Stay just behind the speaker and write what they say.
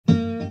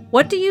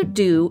What do you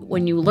do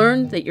when you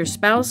learn that your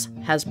spouse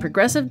has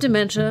progressive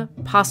dementia,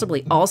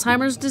 possibly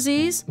Alzheimer's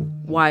disease?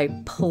 Why,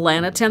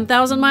 plan a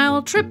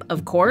 10,000-mile trip,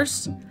 of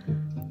course.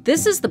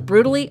 This is the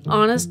brutally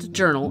honest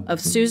journal of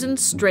Susan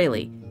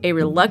Straley, a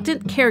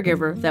reluctant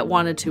caregiver that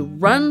wanted to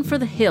run for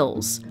the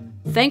hills.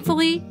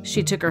 Thankfully,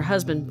 she took her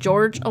husband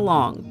George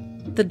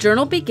along. The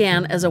journal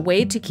began as a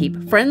way to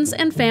keep friends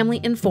and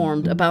family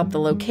informed about the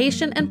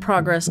location and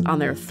progress on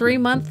their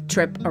 3-month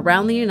trip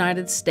around the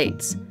United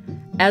States.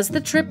 As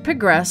the trip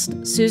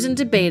progressed, Susan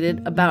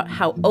debated about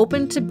how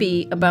open to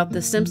be about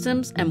the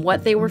symptoms and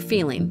what they were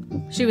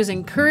feeling. She was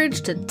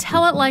encouraged to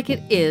tell it like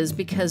it is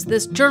because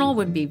this journal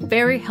would be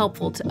very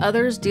helpful to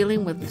others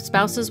dealing with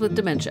spouses with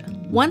dementia.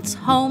 Once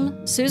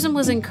home, Susan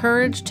was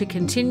encouraged to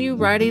continue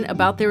writing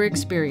about their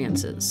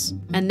experiences.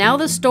 And now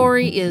the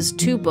story is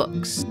 2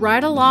 books.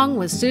 Ride along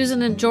with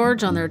Susan and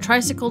George on their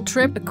tricycle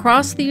trip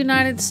across the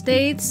United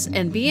States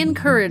and be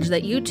encouraged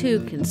that you too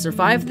can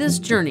survive this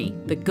journey,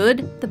 the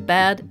good, the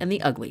bad, and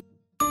the ugly.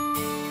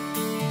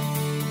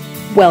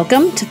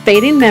 Welcome to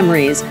Fading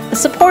Memories, a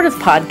supportive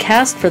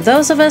podcast for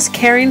those of us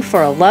caring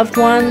for a loved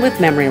one with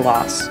memory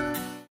loss.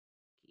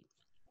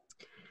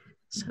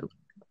 So,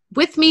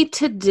 with me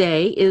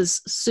today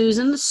is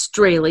Susan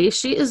Straley.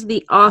 She is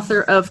the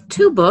author of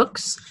 2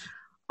 books,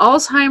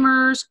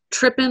 Alzheimer's,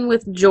 Trippin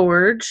with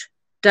George,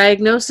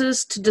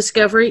 Diagnosis to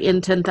Discovery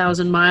in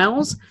 10,000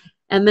 Miles,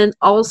 and then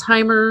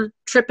Alzheimer,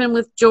 Trippin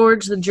with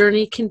George, The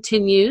Journey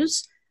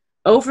Continues.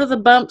 Over the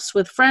Bumps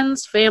with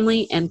Friends,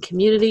 Family, and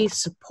Community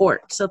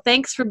Support. So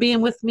thanks for being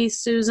with me,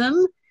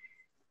 Susan.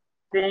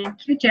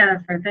 Thank you,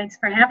 Jennifer. Thanks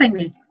for having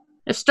me.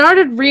 I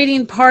started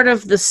reading part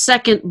of the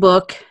second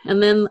book,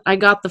 and then I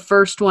got the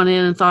first one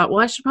in and thought, well,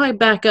 I should probably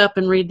back up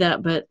and read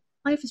that, but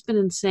life has been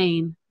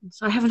insane,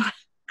 so I haven't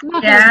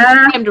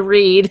had time to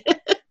read.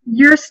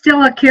 You're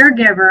still a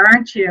caregiver,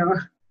 aren't you?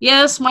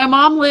 Yes, my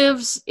mom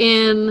lives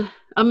in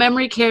a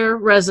memory care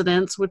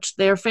residence, which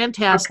they're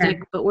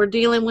fantastic, but we're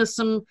dealing with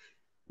some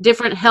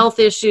different health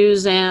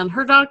issues, and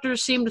her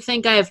doctors seem to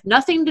think I have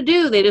nothing to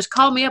do. They just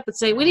call me up and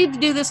say, we need to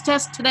do this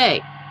test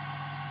today.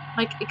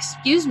 Like,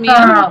 excuse me,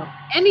 I don't know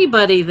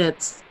anybody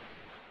that's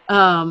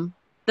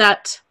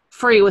that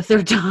free with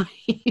their time.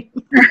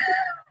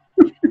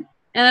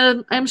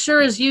 And I'm sure,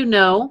 as you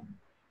know,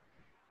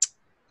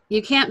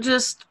 you can't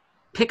just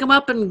pick them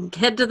up and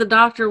head to the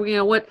doctor. You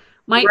know, what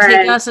might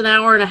take us an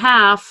hour and a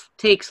half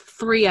takes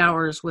 3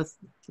 hours with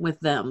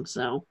them.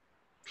 So,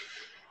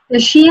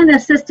 is she in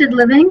assisted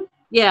living?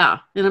 Yeah,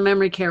 in a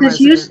memory care residence.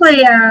 Because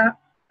usually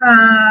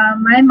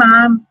my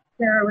mom,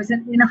 there was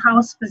an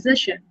in-house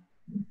physician.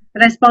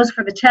 But I suppose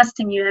for the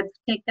testing, you had to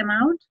take them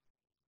out?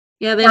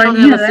 Yeah, they don't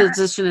have a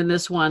physician in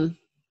this one.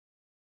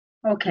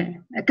 Okay,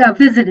 like a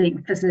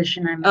visiting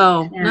physician.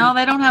 No,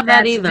 they don't have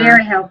that either. That's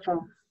very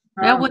helpful.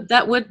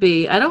 That would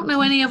be. I don't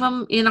know any of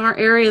them in our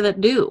area that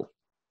do.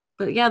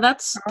 But yeah,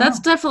 that's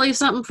definitely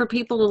something for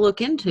people to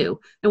look into.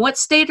 And what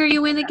state are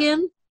you in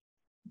again?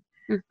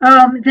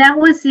 That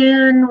was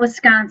in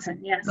Wisconsin,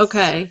 yes.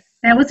 Okay.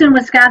 That was in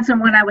Wisconsin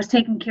when I was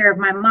taking care of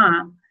my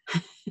mom.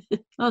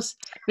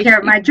 Care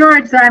of my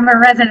George, so I'm a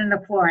resident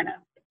of Florida.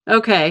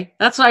 Okay.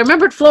 That's why I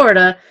remembered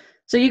Florida.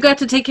 So you got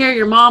to take care of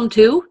your mom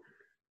too?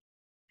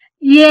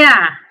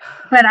 Yeah.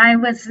 But I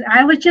was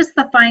just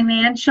the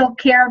financial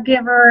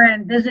caregiver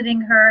and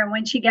visiting her, and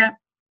when she got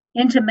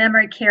into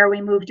memory care, we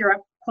moved her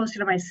up closer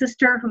to my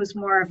sister, who's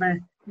more of a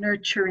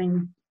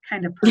nurturing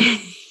kind of person.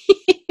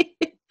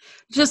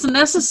 Just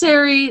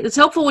necessary. It's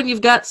helpful when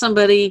you've got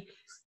somebody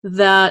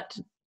that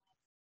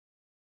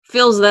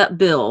fills that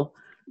bill.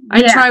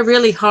 I try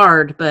really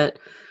hard, but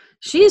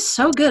she is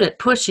so good at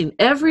pushing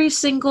every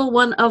single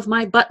one of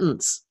my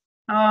buttons.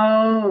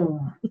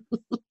 Oh,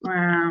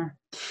 wow.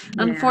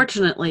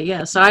 Unfortunately,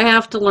 yes. I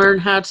have to learn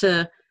how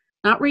to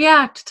not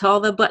react to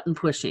all the button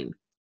pushing.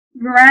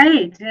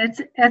 Right.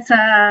 It's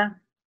a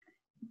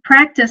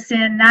practice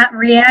in not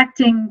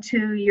reacting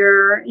to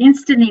your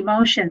instant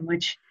emotion,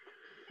 which,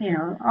 you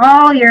know,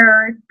 all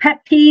your pet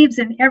peeves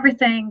and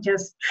everything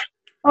just,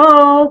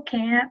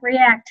 can't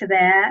react to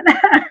that.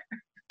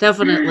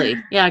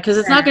 Definitely. Yeah, because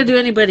it's not going to do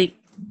anybody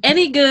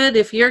any good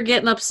if you're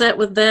getting upset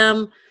with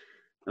them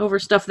over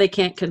stuff they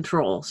can't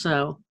control.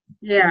 So,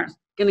 yeah,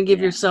 going to give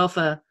yourself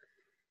a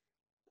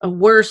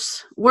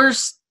worse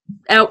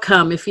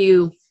outcome if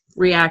you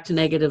react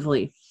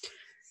negatively.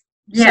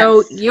 Yes.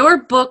 So,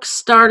 your book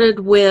started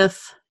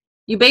with,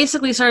 you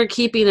basically started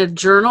keeping a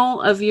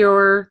journal of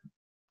your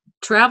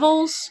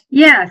travels?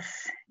 Yes.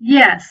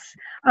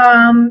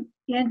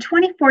 In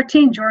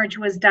 2014, George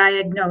was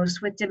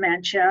diagnosed with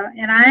dementia,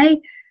 and I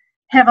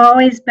have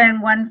always been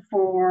one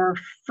for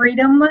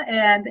freedom.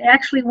 And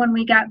actually, when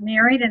we got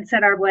married and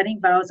said our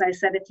wedding vows, I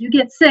said, if you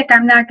get sick,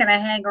 I'm not going to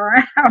hang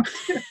around.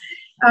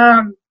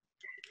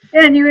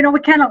 And, you know, we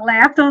kind of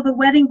laughed over the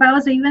wedding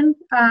vows even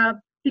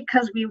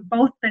because we've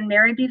both been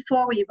married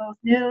before. We both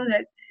knew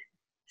that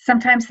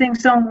sometimes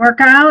things don't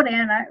work out,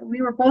 and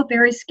we were both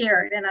very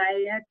scared. And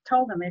I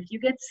told him, if you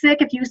get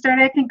sick, if you start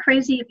acting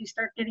crazy, if you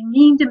start getting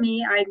mean to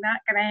me, I'm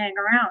not going to hang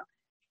around.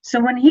 So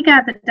when he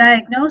got the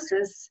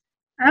diagnosis,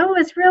 I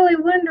was really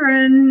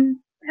wondering,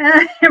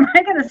 am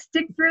I going to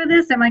stick through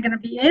this? Am I going to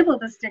be able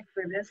to stick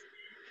through this?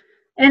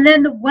 And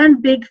then the one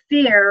big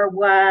fear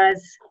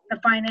was the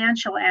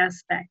financial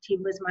aspect. He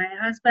was my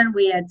husband.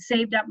 We had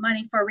saved up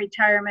money for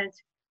retirement.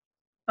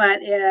 But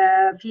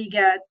if he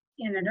got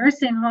in a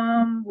nursing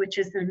home, which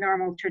is the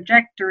normal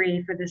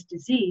trajectory for this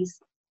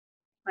disease,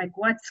 like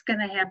what's going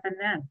to happen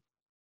then?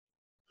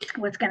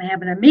 What's going to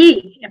happen to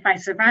me if I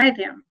survive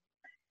him?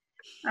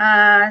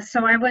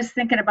 So I was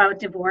thinking about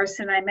divorce,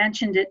 and I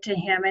mentioned it to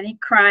him, and he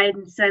cried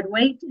and said,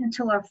 "Wait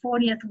until our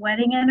 40th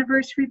wedding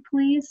anniversary,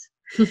 please."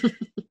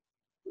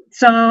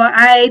 So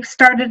I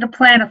started to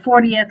plan a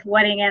 40th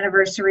wedding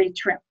anniversary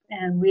trip,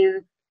 and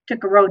we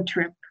took a road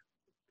trip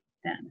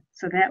then.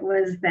 So that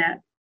was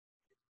that.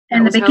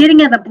 And the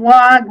beginning of the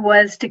blog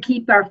was to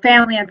keep our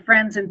family and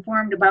friends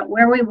informed about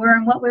where we were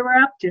and what we were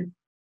up to.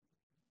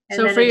 And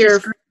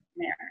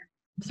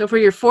so for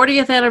your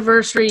 40th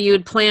anniversary, you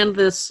had planned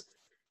this,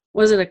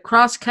 was it a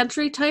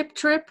cross-country type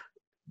trip?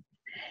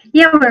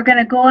 Yeah, we're going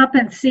to go up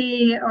and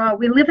see,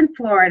 we live in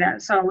Florida,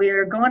 so we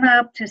are going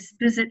up to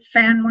visit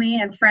family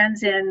and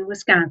friends in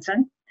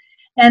Wisconsin.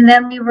 And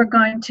then we were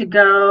going to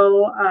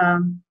go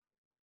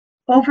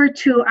over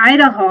to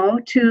Idaho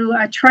to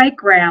a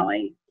trike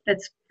rally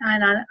that's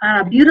on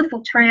a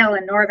beautiful trail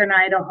in northern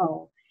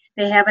Idaho.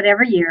 They have it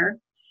every year,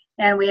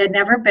 and we had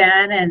never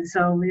been, and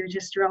so we were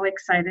just really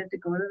excited to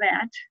go to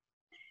that.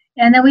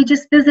 And then we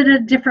just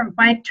visited different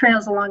bike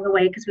trails along the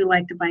way because we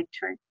like to bike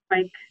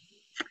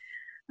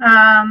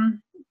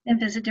and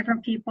visit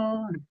different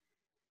people.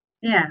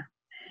 Yeah.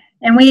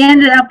 And we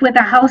ended up with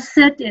a house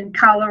sit in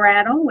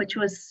Colorado, which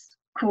was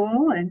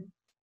cool, and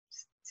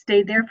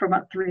stayed there for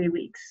about 3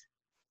 weeks.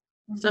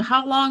 So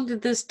how long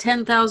did this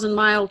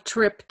 10,000-mile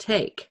trip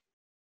take?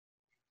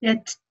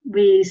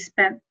 We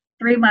spent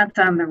 3 months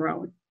on the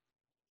road.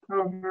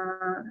 And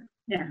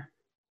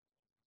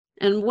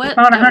what?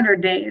 About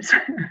 100 days.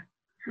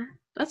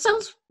 That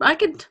sounds,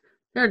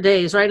 there are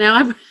days right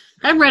now.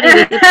 I'm ready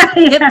to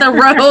hit the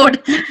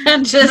road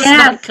and just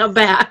not come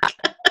back.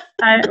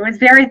 It was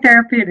very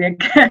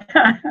therapeutic.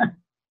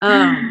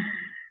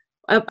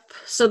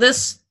 So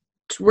this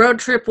road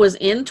trip was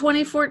in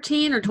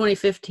 2014 or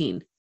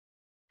 2015?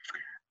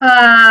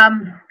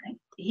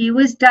 He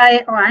was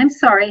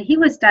diagnosed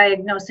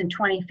in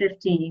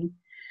 2015.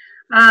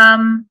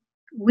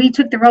 We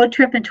took the road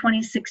trip in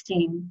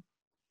 2016.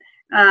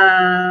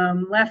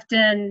 Left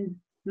in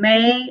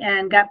May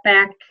and got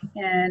back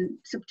in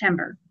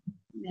September.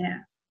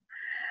 Yeah.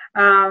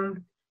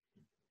 And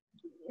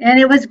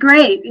it was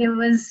great.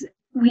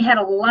 We had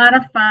a lot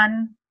of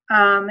fun.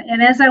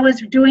 And as I was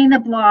doing the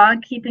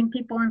blog, keeping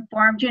people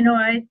informed,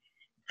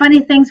 funny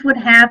things would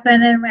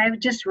happen, and I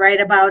would just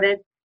write about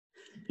it.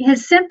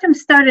 His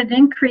symptoms started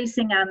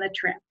increasing on the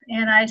trip,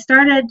 and I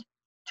started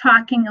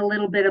talking a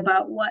little bit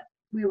about what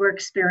we were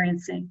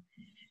experiencing.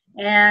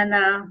 And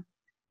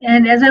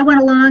as I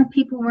went along,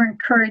 people were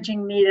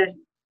encouraging me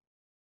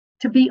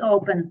to be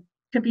open,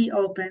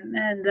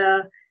 and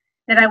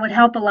that I would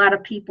help a lot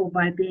of people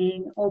by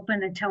being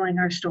open and telling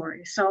our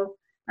story. So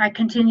I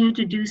continued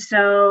to do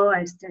so.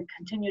 I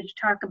continued to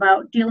talk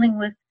about dealing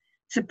with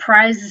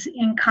surprise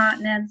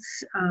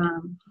incontinence,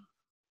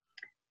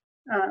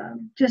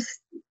 just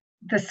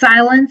the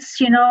silence,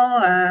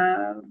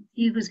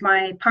 he was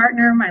my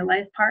partner, my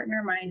life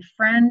partner, my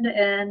friend,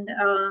 and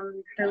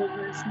there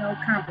was no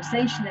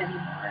conversation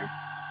anymore.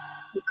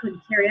 We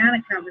couldn't carry on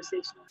a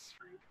conversation at the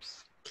time.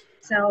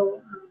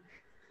 So,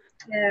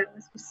 it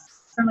was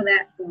just some of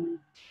that going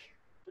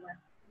on.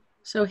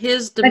 So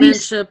his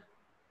dementia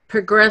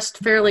progressed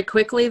fairly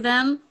quickly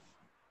then?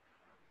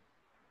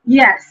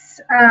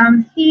 Yes.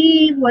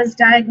 He was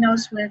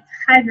diagnosed with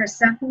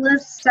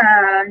hydrocephalus,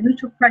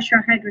 neutral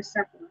pressure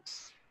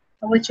hydrocephalus,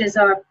 which is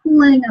a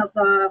pooling of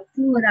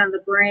fluid on the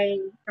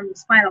brain from the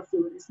spinal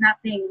fluid. It's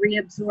not being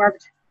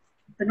reabsorbed.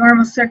 The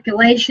normal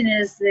circulation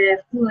is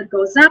the fluid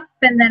goes up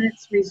and then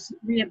it's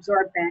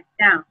reabsorbed back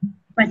down.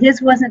 But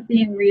his wasn't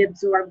being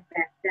reabsorbed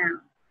back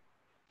down.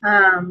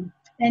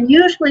 And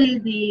usually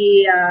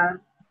the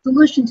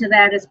solution to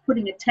that is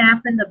putting a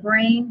tap in the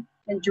brain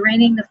and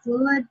draining the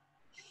fluid.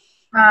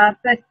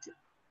 But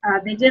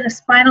they did a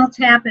spinal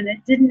tap and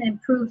it didn't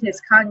improve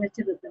his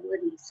cognitive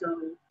ability. So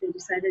they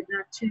decided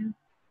not to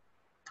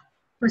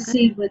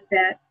proceed with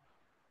that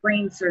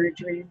brain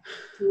surgery.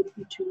 It would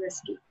be too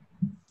risky.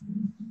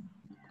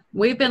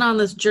 We've been on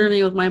this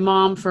journey with my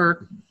mom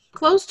for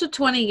close to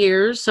 20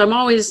 years. So I'm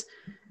always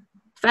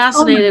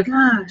fascinated. Oh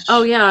my gosh.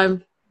 Oh yeah,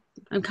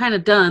 I'm kind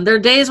of done. There are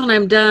days when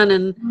I'm done,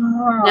 and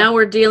now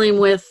we're dealing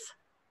with,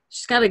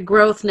 she's got a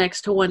growth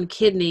next to one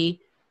kidney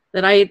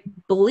that I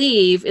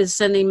believe is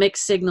sending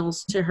mixed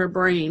signals to her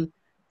brain,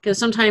 because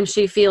sometimes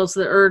she feels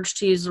the urge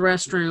to use the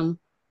restroom.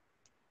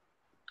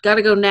 Got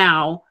to go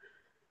now.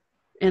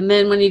 And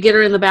then when you get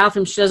her in the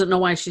bathroom, she doesn't know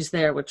why she's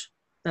there, which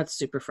that's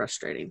super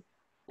frustrating.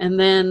 And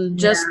then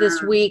just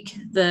this week,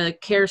 the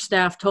care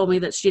staff told me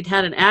that she'd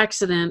had an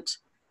accident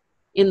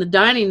in the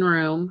dining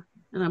room.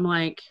 And I'm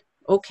like,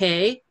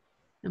 okay.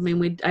 I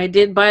mean, I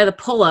did buy the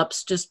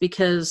pull-ups just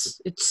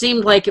because it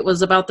seemed like it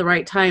was about the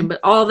right time, but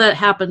all that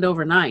happened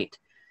overnight.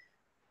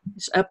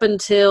 Up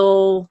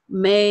until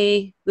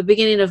May, the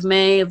beginning of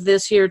May of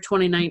this year,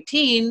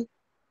 2019,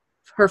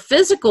 her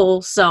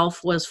physical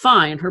self was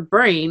fine. Her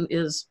brain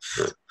is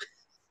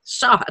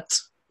shot.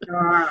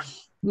 I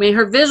mean,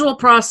 her visual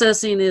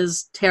processing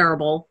is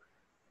terrible.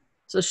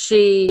 So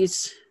she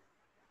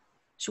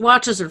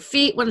watches her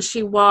feet when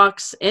she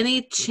walks.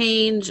 Any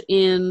change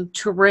in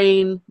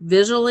terrain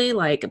visually,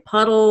 like a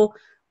puddle,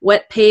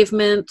 wet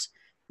pavement,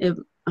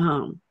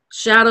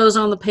 shadows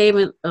on the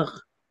pavement,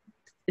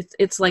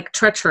 it's like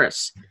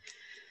treacherous.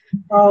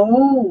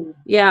 Oh.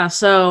 Yeah,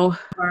 so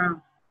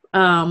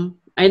wow.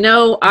 I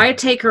know I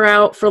take her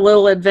out for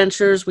little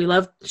adventures.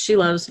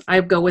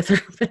 I go with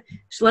her.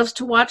 She loves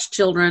to watch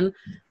children.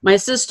 My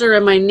sister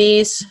and my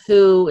niece,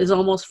 who is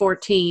almost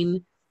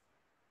 14,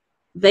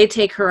 they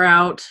take her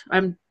out.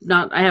 I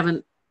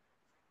haven't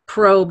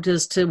probed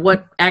as to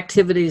what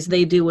activities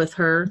they do with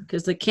her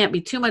because they can't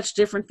be too much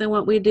different than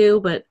what we do,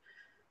 but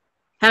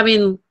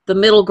having the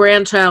middle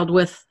grandchild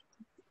with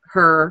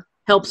her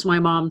helps my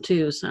mom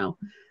too. So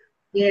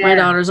my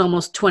daughter's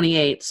almost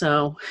 28,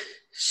 so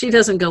she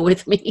doesn't go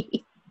with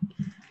me.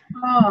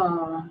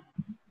 Oh,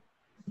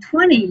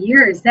 20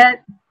 years.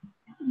 That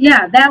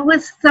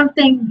was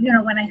something,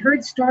 when I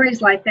heard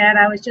stories like that,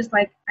 I was just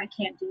like, I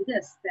can't do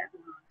this that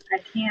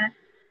long.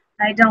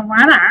 I don't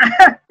want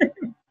to.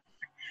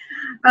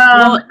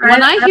 Well,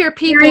 when I hear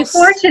people, very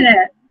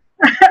fortunate.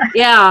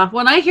 Yeah,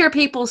 when I hear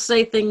people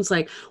say things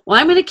like, well,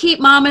 I'm going to keep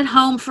mom at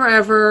home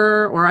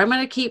forever, or I'm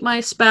going to keep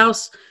my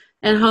spouse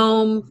at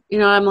home,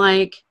 I'm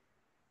like,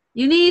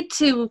 you need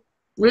to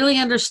really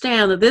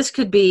understand that this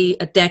could be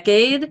a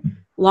decade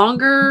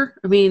longer.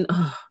 I mean,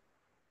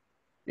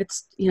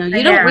 it's, you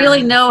don't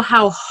really know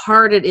how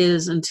hard it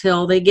is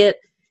until they get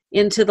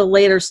into the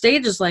later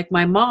stages. Like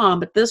my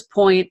mom, at this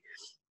point,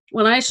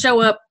 when I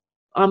show up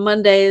on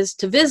Mondays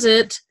to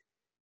visit,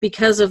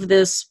 because of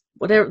this,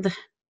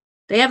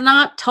 they have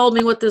not told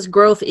me what this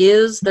growth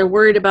is. They're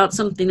worried about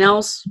something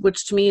else,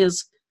 which to me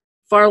is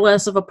far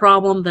less of a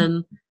problem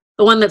than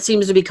the one that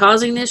seems to be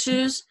causing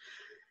issues.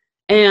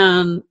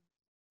 And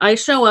I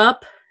show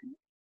up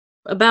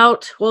it's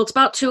about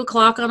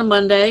 2:00 on a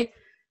Monday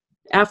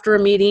after a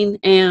meeting,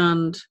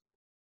 and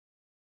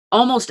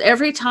almost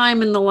every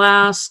time in the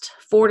last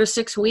 4 to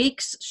 6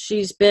 weeks,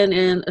 she's been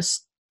in a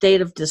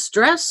state of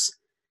distress,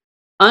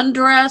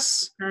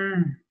 undress,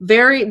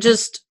 very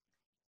just,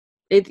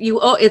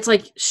 it's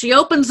like she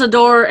opens the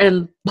door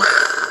and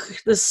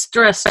the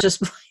stress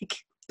just like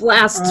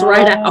blasts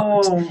right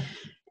out.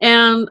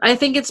 And I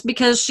think it's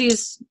because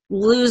she's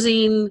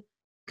losing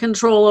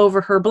control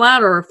over her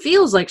bladder, or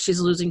feels like she's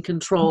losing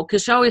control,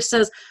 because she always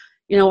says,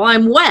 well,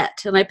 I'm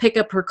wet, and I pick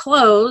up her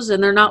clothes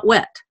and they're not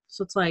wet.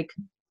 So it's like,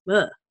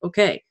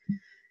 okay.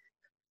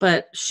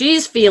 But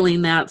she's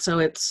feeling that, so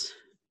it's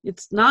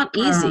not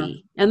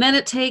easy. And then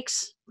it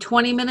takes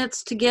 20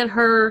 minutes to get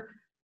her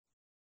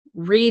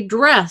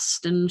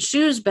redressed and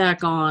shoes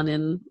back on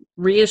and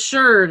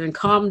reassured and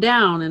calmed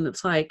down. And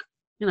it's like,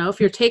 if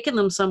you're taking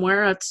them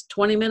somewhere, that's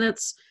 20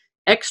 minutes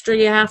extra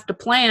you have to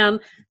plan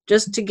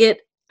just to get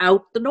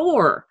out the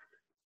door.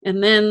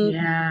 And then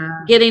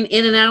getting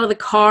in and out of the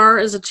car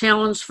is a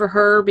challenge for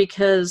her,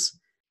 because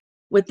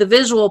with the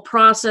visual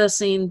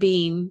processing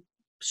being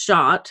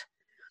shot,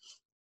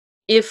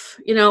 if,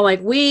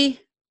 like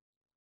we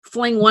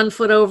fling one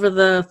foot over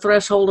the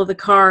threshold of the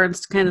car and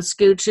kind of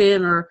scooch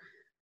in, or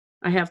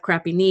I have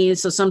crappy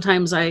knees, so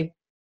sometimes I,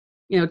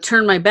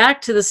 turn my back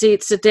to the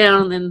seat, sit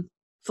down, and then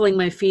fling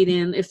my feet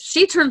in. If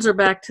she turns her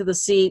back to the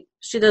seat,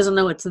 she doesn't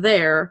know it's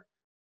there.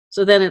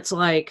 So then it's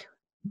like,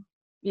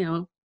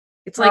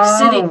 it's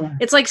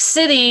like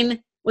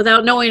sitting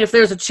without knowing if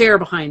there's a chair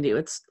behind you.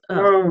 It's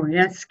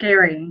that's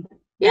scary.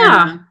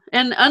 Yeah.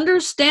 And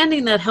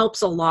understanding that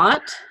helps a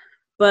lot,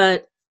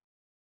 but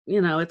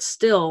it's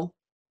still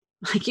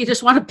like you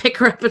just want to pick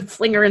her up and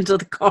fling her into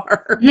the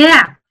car.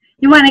 Yeah.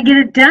 You want to get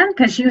it done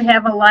because you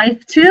have a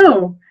life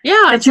too.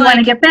 Yeah. That you want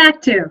to get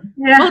back to.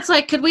 Yeah. Well, it's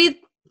like, could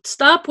we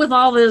stop with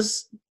all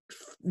this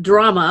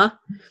drama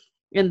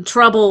and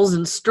troubles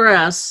and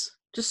stress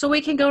just so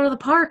we can go to the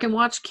park and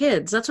watch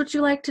kids? That's what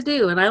you like to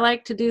do. And I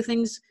like to do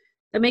things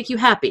that make you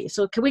happy.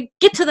 So can we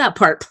get to that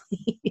part,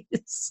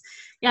 please?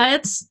 Yeah,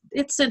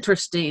 it's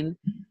interesting.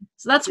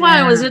 So that's why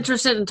I was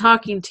interested in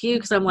talking to you,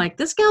 because I'm like,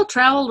 this gal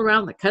traveled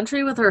around the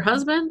country with her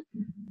husband.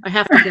 I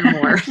have to hear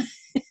more.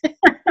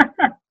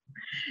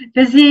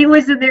 Because he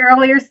was in the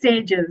earlier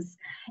stages.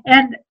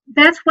 And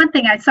that's one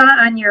thing I saw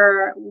on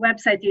your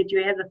website that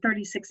you had the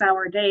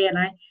 36-hour day. And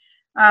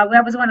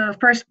that was one of the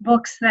first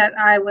books that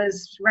I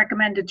was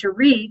recommended to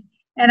read.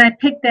 And I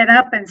picked that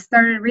up and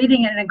started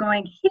reading it and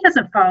going, he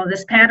doesn't follow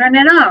this pattern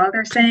at all.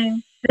 They're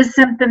saying this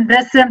symptom,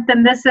 this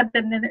symptom, this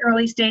symptom. In the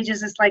early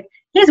stages, it's like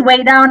he's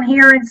way down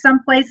here in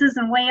some places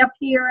and way up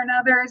here in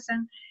others.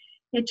 And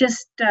it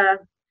just,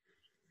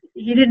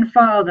 he didn't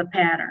follow the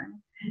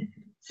pattern.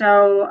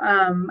 So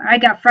I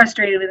got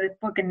frustrated with this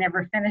book and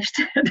never finished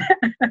it.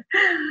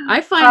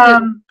 I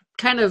find it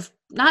kind of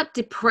not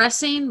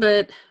depressing,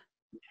 but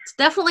it's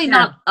definitely Yeah.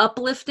 not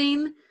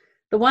uplifting.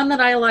 The one that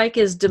I like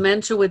is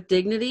Dementia with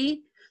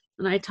Dignity.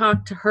 And I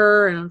talked to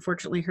her, and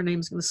unfortunately her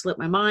name's going to slip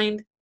my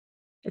mind.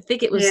 I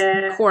think it was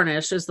Yeah.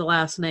 Cornish is the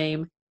last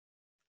name.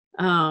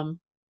 I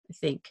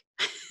think.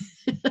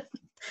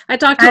 I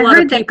talked to a lot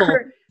of people.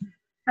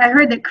 I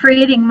heard that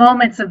Creating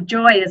Moments of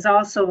Joy is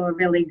also a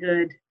really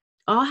good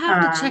I'll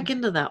have to check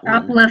into that one.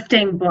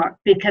 uplifting book,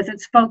 because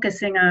it's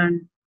focusing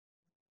on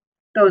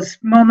those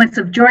moments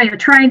of joy you're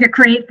trying to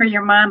create for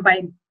your mom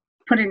by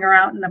putting her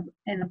out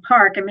in the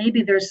park, and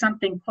maybe there's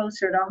something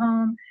closer to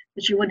home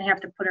that you wouldn't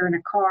have to put her in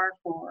a car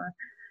for.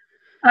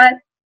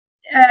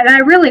 And I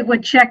really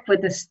would check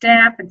with the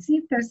staff and see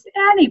if there's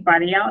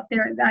anybody out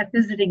there, that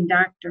visiting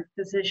doctor,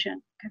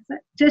 physician,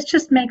 because it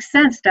just makes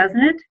sense,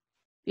 doesn't it?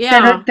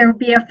 Yeah. That there would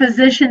be a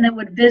physician that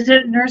would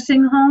visit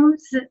nursing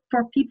homes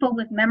for people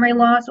with memory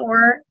loss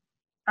or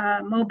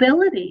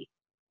mobility.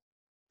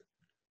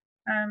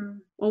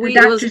 Well,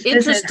 it was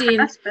interesting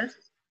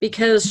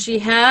because she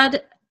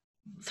had,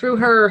 through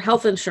her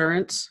health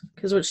insurance,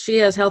 because what she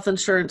has health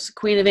insurance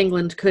Queen of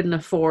England couldn't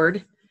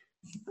afford.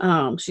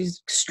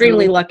 She's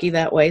extremely lucky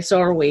that way. So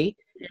are we.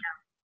 Yeah.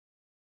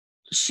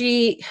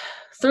 She,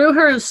 through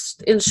her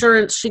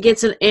insurance, she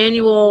gets an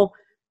annual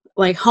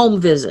like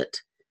home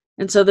visit.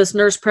 And so this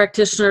nurse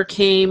practitioner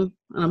came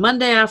on a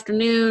Monday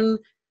afternoon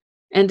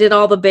and did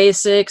all the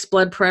basics,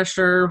 blood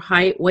pressure,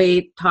 height,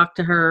 weight, talked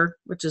to her,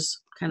 which is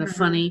kind of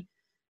funny.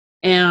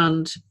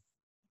 And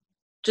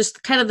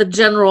just kind of the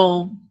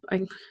general,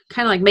 kind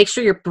of like make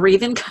sure you're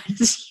breathing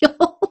kind of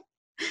deal.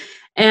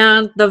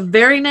 And the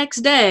very next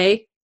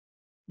day,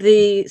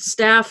 the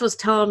staff was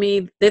telling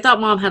me they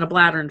thought mom had a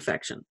bladder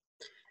infection.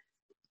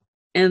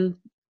 And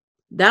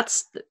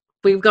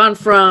we've gone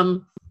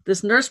from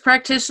this nurse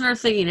practitioner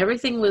thinking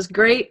everything was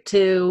great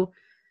to,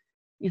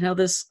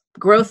 this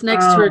growth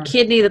next to her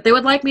kidney that they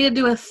would like me to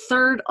do a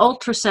third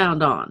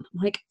ultrasound on.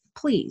 I'm like,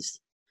 please.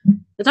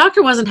 The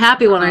doctor wasn't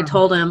happy when I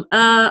told him,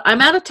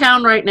 I'm out of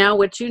town right now,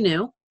 which you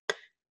knew.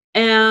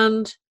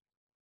 And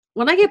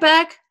when I get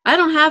back, I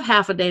don't have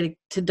half a day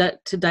to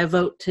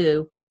devote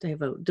to doing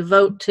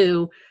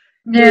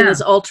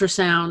this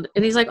ultrasound.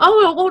 And he's like,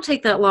 oh, it won't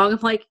take that long. I'm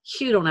like,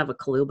 you don't have a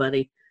clue,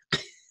 buddy.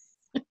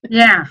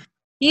 Yeah.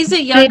 He's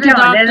a younger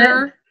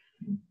doctor,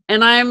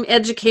 and I'm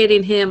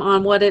educating him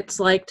on what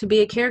it's like to be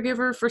a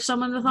caregiver for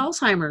someone with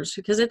Alzheimer's,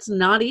 because it's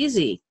not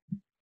easy.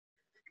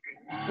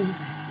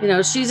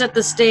 She's at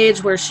the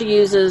stage where she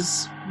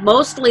uses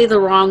mostly the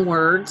wrong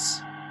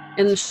words,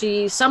 and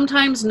she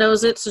sometimes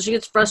knows it, so she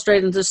gets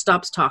frustrated and just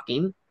stops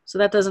talking. So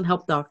that doesn't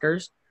help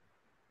doctors.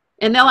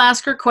 And they'll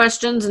ask her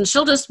questions, and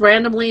she'll just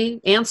randomly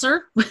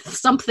answer with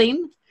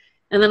something.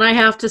 And then I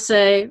have to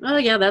say, oh,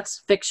 yeah,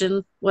 that's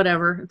fiction,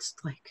 whatever. It's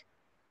like,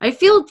 I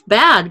feel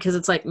bad because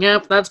it's like,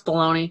 nope, that's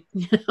baloney.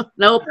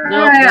 Nope.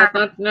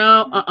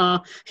 Yeah.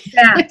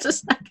 It's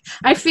just like,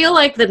 I feel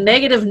like the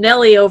negative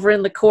Nelly over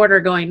in the corner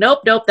going,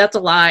 nope, that's a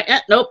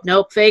lie.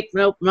 Nope, fake,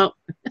 nope.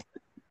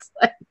 It's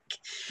like,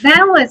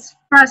 that was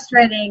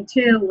frustrating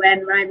too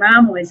when my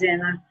mom was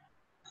in a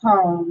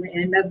home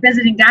and the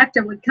visiting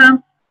doctor would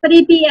come, but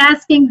he'd be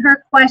asking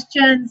her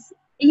questions.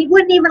 He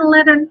wouldn't even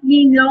let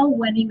me know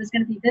when he was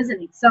going to be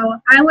visiting, so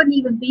I wouldn't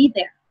even be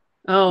there.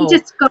 Oh. He'd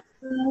just go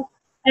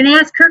and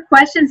ask her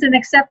questions and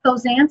accept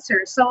those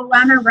answers. So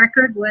on her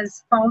record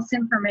was false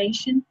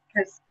information,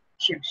 because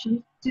she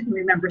didn't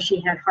remember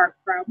she had heart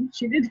problems.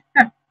 She didn't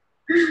have.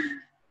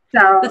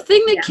 So the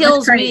thing that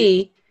kills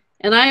me,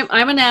 and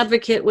I'm an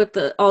advocate with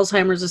the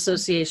Alzheimer's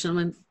Association.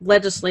 I'm a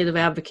legislative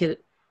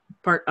advocate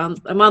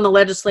I'm on the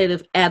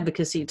legislative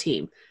advocacy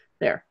team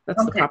there.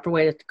 That's the proper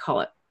way to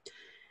call it.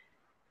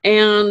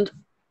 And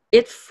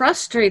it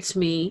frustrates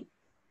me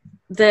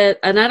that,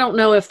 and I don't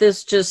know if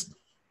this just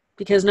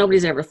because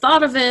nobody's ever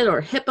thought of it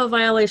or HIPAA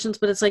violations,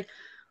 but it's like,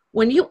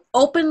 when you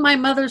open my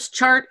mother's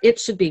chart, it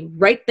should be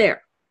right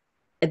there.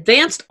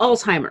 Advanced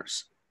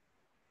Alzheimer's.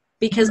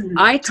 Because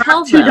I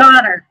tell them.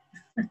 Daughter.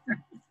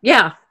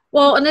 Yeah.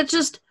 Well, and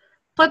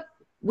but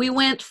we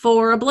went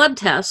for a blood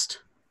test,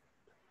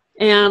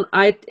 and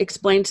I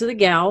explained to the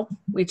gal,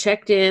 we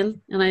checked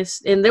in,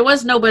 and there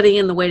was nobody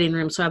in the waiting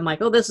room. So I'm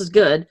like, oh, this is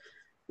good.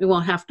 We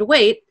won't have to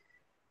wait.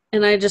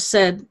 And I just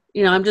said,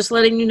 I'm just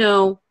letting you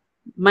know,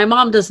 my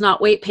mom does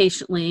not wait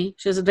patiently.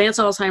 She has advanced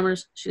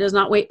Alzheimer's. She does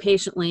not wait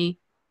patiently.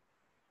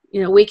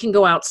 We can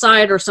go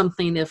outside or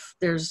something if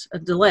there's a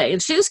delay.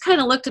 And she just kind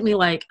of looked at me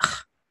like,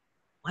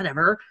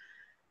 whatever.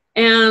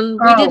 And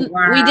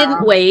we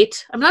didn't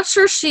wait. I'm not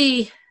sure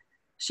she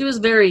was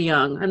very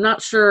young. I'm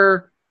not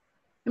sure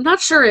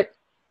it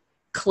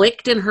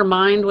clicked in her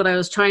mind what I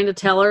was trying to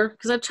tell her,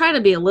 because I try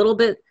to be a little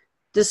bit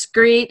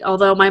discreet,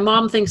 although my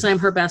mom thinks I'm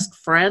her best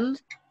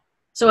friend.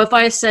 So if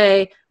I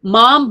say,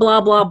 Mom,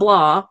 blah, blah,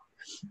 blah,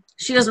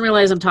 she doesn't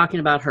realize I'm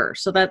talking about her.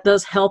 So that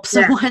does help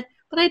somewhat. Yeah.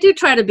 But I do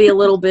try to be a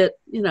little bit,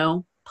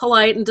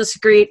 polite and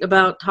discreet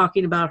about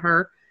talking about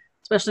her,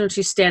 especially when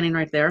she's standing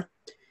right there.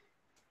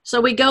 So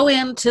we go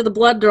into the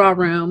blood draw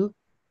room.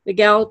 The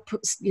gal,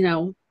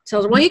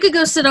 tells her, well, you could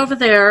go sit over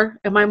there.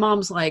 And my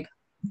mom's like,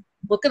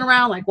 looking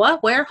around like,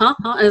 what, where, huh?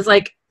 And it's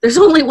like, there's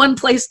only one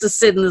place to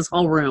sit in this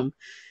whole room.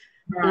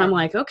 And I'm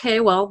like, okay,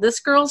 well,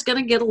 this girl's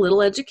going to get a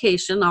little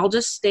education. I'll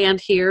just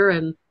stand here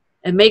and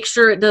make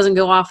sure it doesn't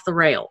go off the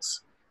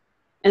rails.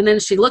 And then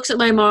she looks at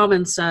my mom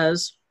and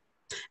says,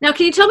 now,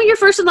 can you tell me your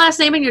first and last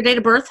name and your date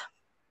of birth?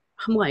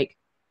 I'm like,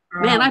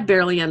 man, I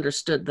barely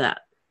understood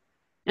that.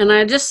 And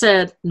I just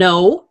said,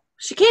 no,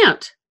 she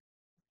can't.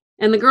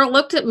 And the girl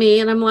looked at me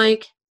and I'm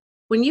like,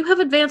 when you have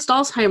advanced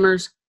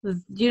Alzheimer's,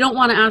 you don't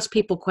want to ask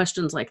people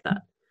questions like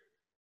that.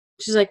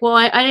 She's like, well,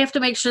 I have to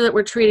make sure that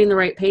we're treating the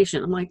right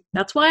patient. I'm like,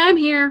 that's why I'm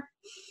here.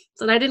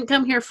 So I didn't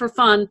come here for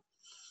fun.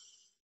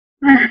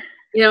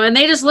 And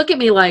they just look at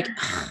me like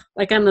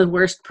I'm the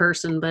worst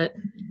person. But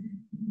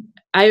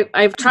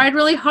I've tried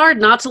really hard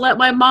not to let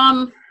my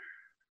mom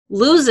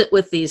lose it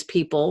with these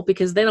people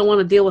because they don't want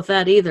to deal with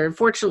that either.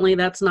 Unfortunately,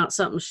 that's not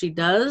something she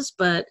does,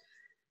 but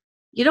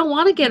you don't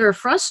want to get her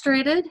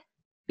frustrated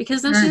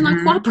because then she's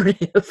not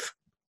cooperative.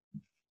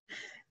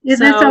 Yeah,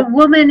 so, there's a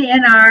woman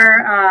in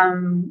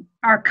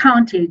our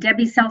county,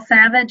 Debbie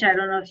Savage. I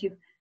don't know if you've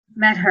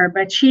met her,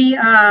 but she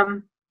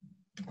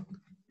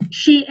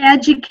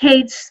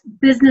educates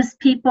business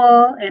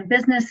people and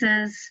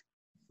businesses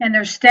and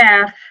their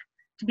staff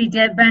to be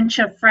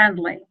dementia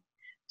friendly.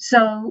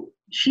 So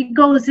she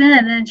goes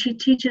in and she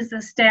teaches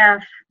the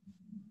staff,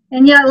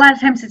 and a lot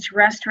of times it's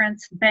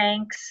restaurants,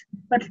 banks,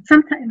 but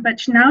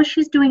now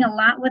she's doing a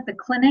lot with the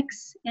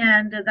clinics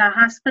and the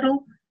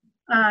hospital,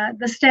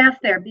 the staff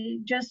there,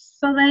 just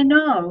so they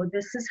know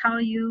this is how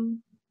you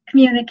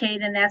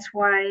communicate, and that's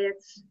why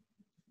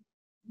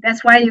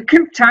you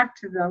can talk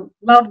to the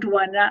loved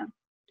one,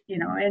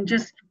 and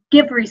just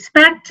give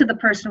respect to the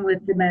person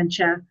with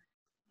dementia,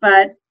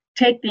 but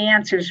take the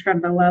answers from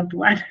the loved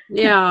one.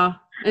 Yeah,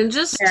 and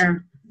just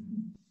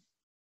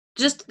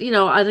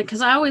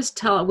because I always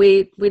tell,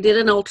 we did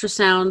an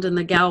ultrasound and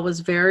the gal was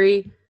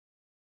very,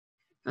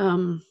 I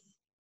don't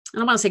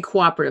want to say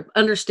cooperative,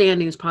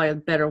 understanding is probably a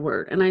better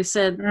word. And I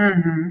said,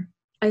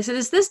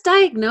 is this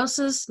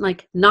diagnosis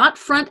like not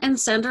front and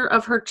center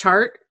of her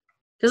chart?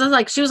 Because I was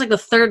like, she was like the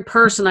third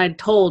person I'd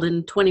told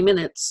in 20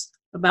 minutes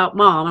about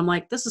mom. I'm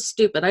like, this is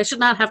stupid. I should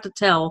not have to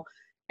tell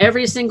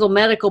every single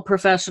medical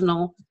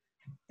professional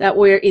that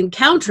we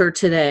encounter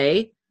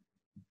today.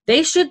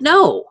 They should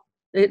know.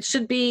 It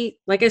should be,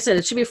 like I said,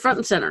 it should be front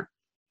and center.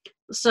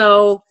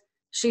 So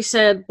she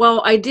said,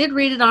 well, I did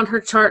read it on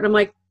her chart. And I'm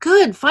like,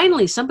 good,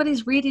 finally,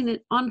 somebody's reading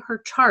it on her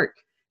chart.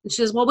 And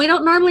she says, well, we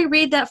don't normally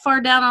read that far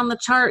down on the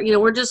chart.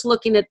 We're just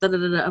looking at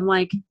da-da-da-da. I'm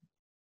like,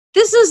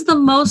 this is the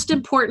most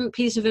important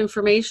piece of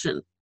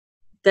information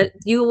that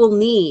you will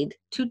need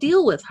to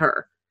deal with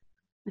her.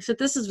 I said,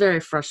 this is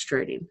very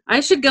frustrating. I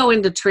should go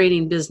into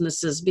training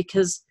businesses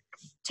because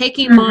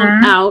taking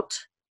mom out,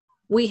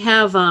 we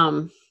have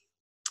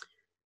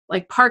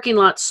like parking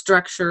lot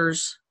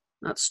structures,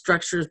 not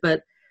structures,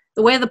 but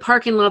the way the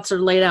parking lots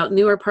are laid out,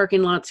 newer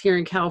parking lots here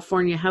in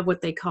California have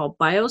what they call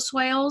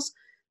bioswales.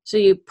 So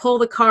you pull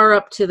the car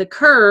up to the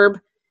curb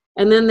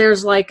and then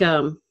there's like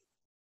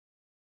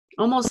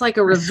almost like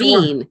a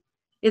ravine.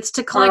 It's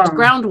to collect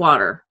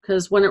groundwater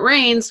because when it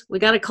rains, we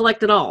got to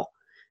collect it all.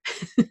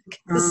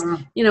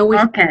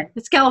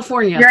 It's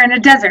California. You're in a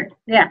desert.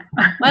 Yeah.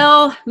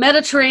 Well,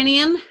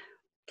 Mediterranean,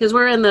 because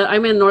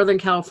I'm in Northern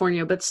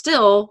California, but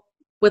still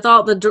with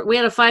we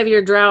had a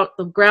 5-year drought,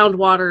 the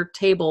groundwater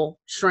table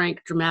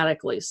shrank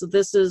dramatically. So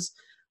this is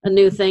a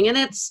new thing. And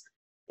it's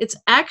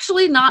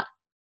actually not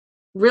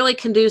really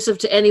conducive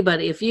to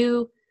anybody. If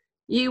you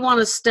want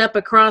to step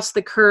across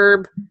the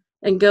curb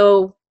and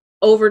go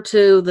over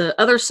to the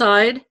other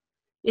side,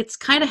 it's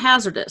kind of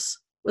hazardous.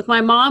 With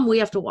my mom, we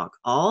have to walk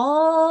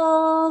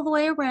all the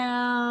way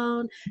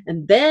around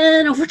and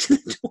then over to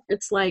the door.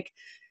 It's like,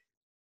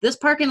 this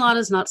parking lot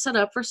is not set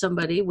up for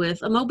somebody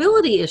with a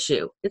mobility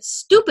issue. It's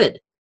stupid.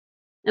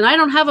 And I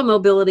don't have a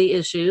mobility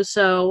issue,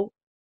 so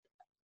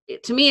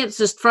to me, it's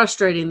just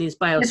frustrating, these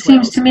bioswales. It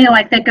seems to me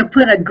like they could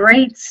put a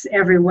grates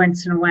every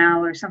once in a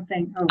while or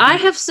something. I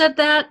have said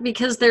that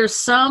because there's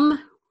some,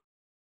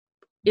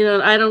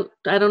 I don't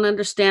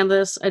understand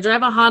this. I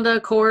drive a Honda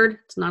Accord.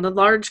 It's not a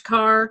large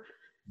car.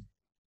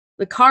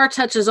 The car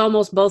touches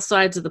almost both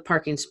sides of the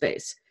parking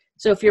space.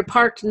 So if you're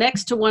parked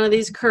next to one of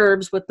these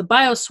curbs with the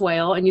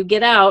bioswale and you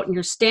get out and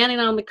you're standing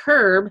on the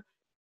curb,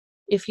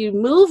 if you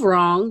move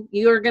wrong,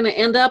 you're going to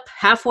end up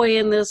halfway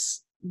in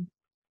this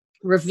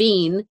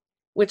ravine,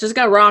 which has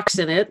got rocks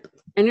in it,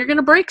 and you're going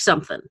to break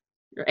something.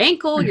 Your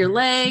ankle, your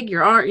leg,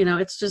 your arm,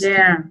 it's just,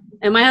 yeah.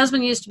 And my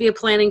husband used to be a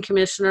planning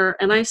commissioner,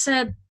 and I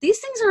said, these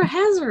things are a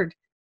hazard.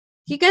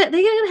 They got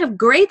to have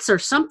grates or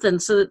something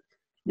so that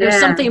there's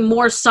something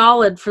more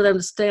solid for them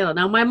to stay on.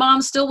 Now, my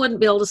mom still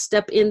wouldn't be able to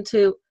stepping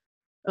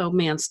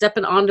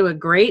onto a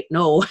grate?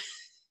 No.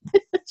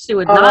 She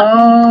would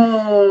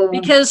not,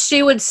 because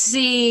she would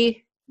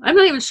see, I'm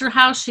not even sure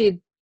how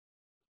she'd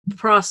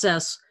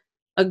process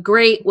a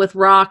grate with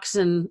rocks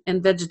and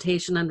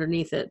vegetation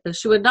underneath it, but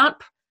she would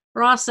not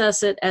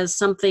process it as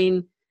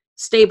something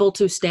stable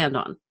to stand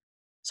on.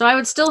 So I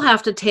would still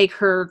have to take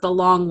her the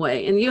long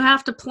way. And you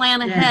have to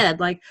plan ahead.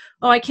 Like,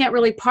 oh, I can't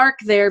really park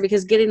there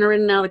because getting her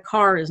in and out of the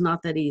car is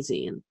not that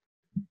easy. And,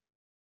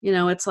 you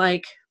know, it's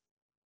like,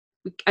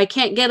 I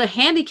can't get a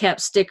handicap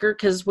sticker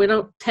because we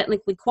don't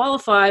technically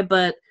qualify,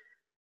 but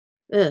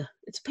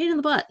it's a pain in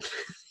the butt.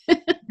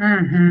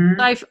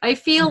 I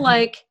feel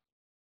like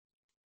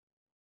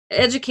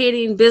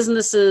educating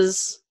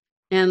businesses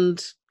and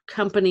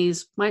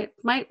companies might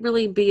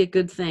really be a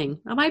good thing.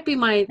 That might be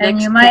my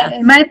next path.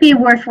 It might be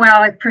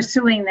worthwhile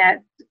pursuing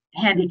that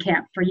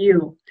handicap for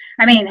you.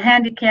 I mean,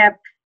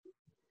 handicap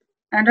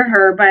under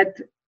her, but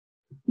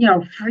you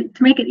know,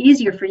 to make it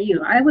easier for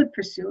you, I would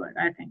pursue it,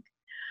 I think.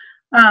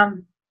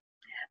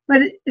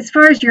 But as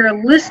far as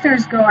your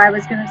listeners go, I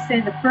was going to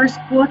say the first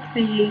book,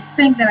 the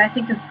thing that I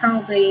think is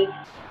probably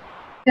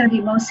going to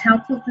be most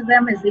helpful to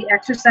them is the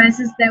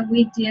exercises that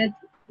we did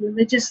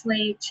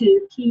religiously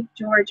to keep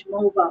George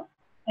mobile.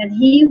 And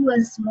he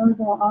was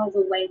mobile all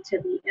the way to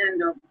the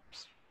end of,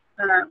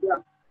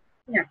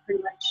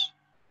 pretty much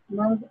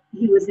mobile.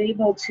 He was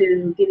able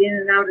to get in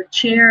and out of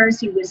chairs.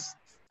 He was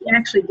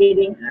actually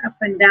getting up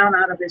and down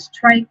out of his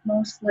trike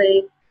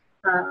mostly,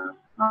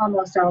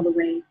 almost all the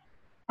way.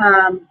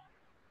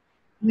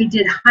 We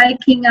did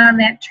hiking on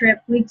that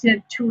trip. We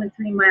did 2 and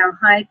 3 mile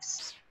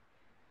hikes.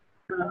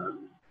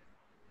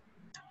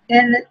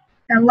 And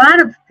a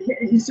lot of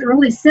his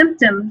early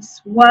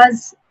symptoms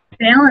was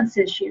balance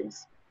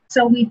issues.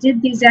 So we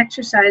did these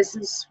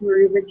exercises where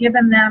we were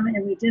given them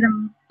and we did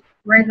them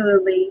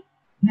regularly.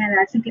 And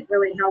I think it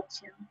really helped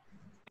him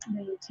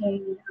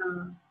maintain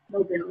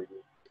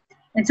mobility.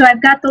 And so I've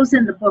got those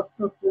in the book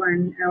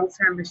 1,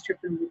 Alzheimer's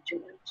Trippin with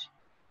George.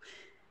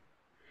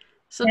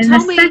 So and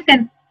tell me.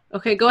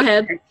 Okay, go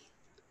ahead.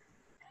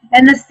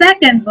 And the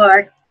second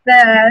book,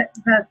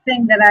 the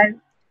thing that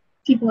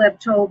people have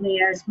told me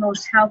is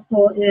most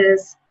helpful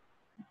is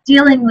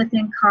dealing with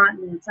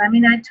incontinence. I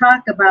mean, I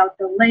talk about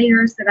the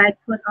layers that I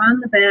put on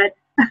the bed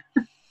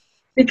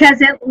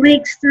because it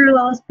leaks through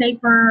those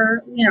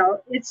paper, you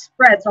know, it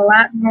spreads a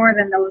lot more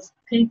than those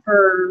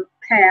paper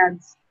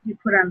pads you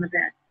put on the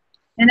bed.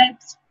 And it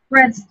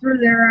spreads through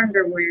their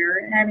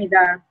underwear, I mean,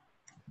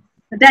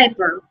 the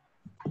diaper.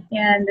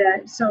 And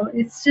so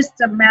it's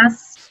just a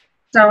mess.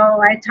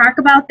 So I talk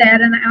about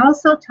that, and I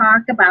also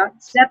talk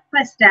about step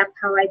by step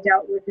how I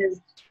dealt with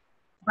his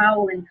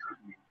bowel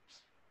incontinence.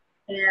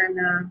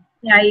 And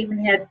I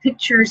even had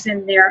pictures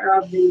in there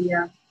of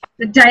the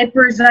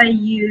diapers I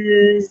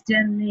used,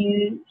 and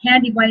the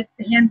hand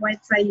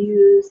wipes I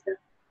used,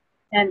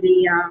 and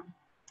the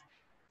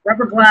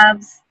rubber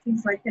gloves,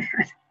 things like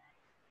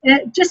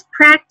that. Just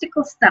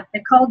practical stuff.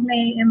 They called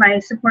me in my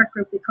support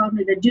group. They called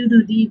me the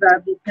doo-doo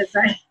diva because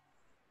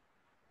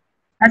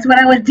that's what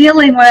I was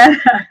dealing with.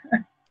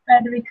 I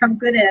had to become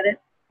good at it.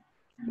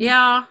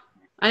 Yeah,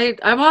 I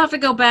will have to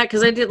go back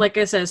because I did, like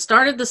I said,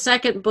 started the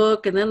second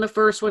book and then the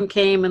first one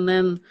came and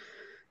then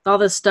all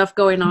this stuff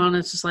going on.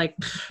 It's just like,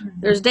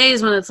 there's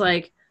days when it's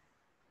like,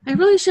 I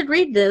really should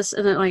read this.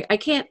 And then like, I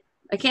can't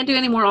do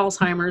any more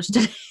Alzheimer's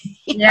today.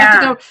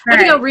 I have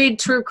to go read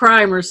true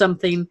crime or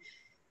something.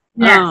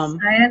 Yes,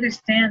 I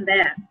understand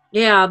that.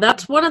 Yeah,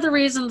 that's one of the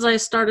reasons I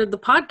started the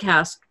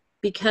podcast,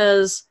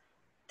 because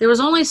there was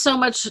only so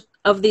much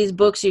of these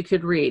books you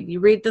could read.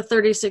 You read the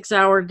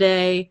 36-hour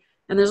day,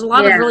 and there's a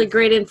lot of really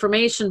great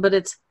information, but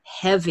it's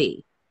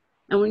heavy.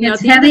 And when,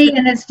 it's heavy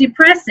and it's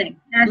depressing,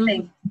 I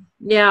think.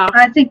 Yeah.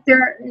 I think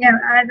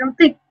I don't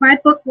think my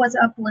book was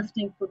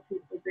uplifting for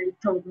people, they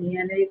told me,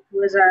 and it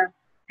was a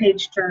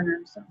page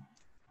turner, so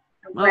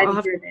I'm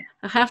glad to hear that.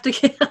 I have to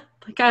get,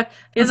 I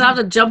guess I'll have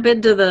to jump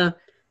into the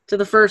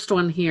first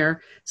one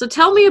here. So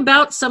tell me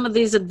about some of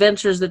these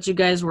adventures that you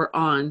guys were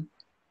on,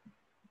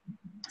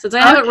 since I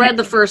haven't read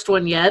the first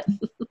one yet.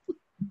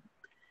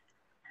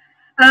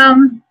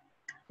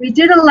 We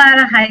did a lot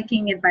of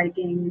hiking and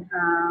biking.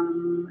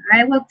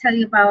 I will tell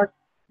you about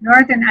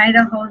northern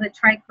Idaho, the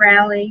Trike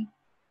Rally.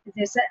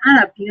 There's on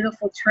a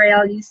beautiful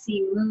trail. You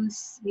see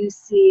moose, you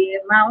see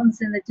mountains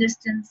in the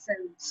distance,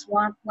 and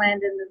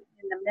swampland in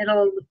the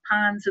middle with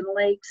ponds and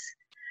lakes.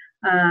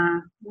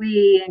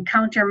 We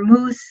encounter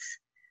moose.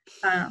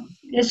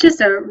 It's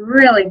just a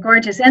really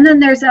gorgeous. And then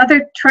there's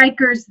other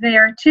trikers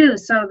there too.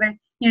 So that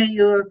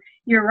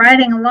you're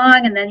riding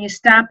along, and then you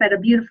stop at a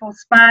beautiful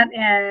spot,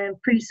 and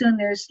pretty soon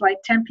there's like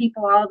 10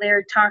 people all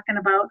there talking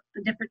about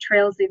the different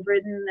trails they've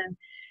ridden, and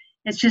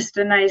it's just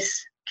a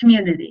nice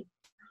community.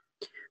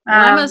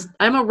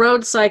 I'm a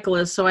road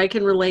cyclist, so I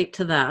can relate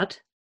to that.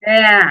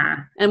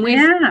 Yeah.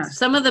 And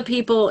some of the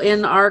people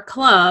in our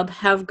club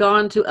have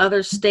gone to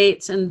other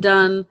states and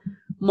done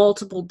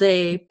multiple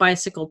day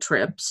bicycle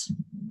trips.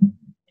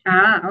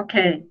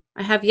 Okay.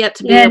 I have yet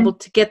to be able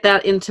to get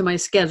that into my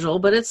schedule,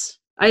 but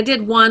I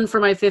did one for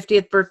my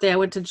 50th birthday. I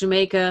went to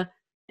Jamaica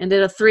and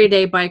did a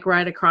 3-day bike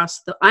ride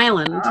across the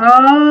island.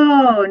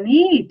 Oh,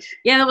 neat.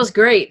 Yeah, that was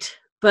great.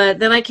 But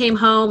then I came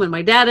home and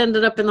my dad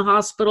ended up in the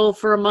hospital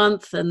for a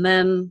month, and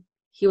then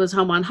he was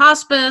home on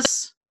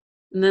hospice.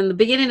 And then the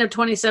beginning of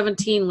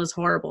 2017 was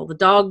horrible. The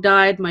dog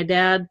died. My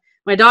dad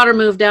My daughter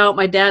moved out.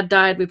 My dad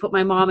died. We put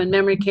my mom in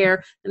memory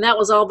care. And that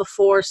was all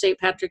before St.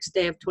 Patrick's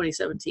Day of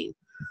 2017.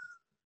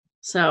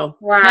 So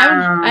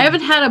Wow. I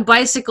haven't had a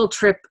bicycle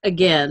trip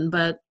again,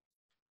 but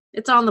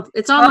it's on the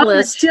All the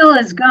list. chill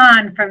is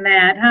gone from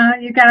that, huh?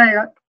 You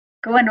gotta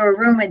go into a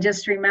room and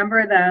just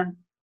remember the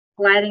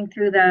gliding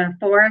through the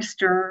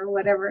forest or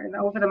whatever and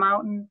over the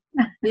mountain.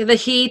 Yeah, the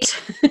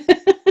heat.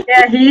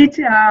 Yeah, heat.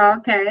 Oh,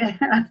 okay.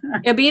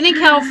 Yeah, being in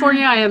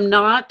California, I am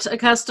not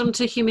accustomed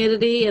to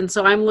humidity, and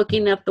so I'm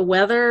looking at the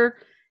weather,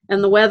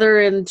 and the weather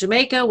in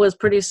Jamaica was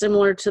pretty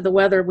similar to the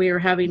weather we were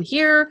having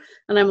here,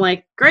 and I'm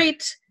like,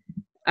 great.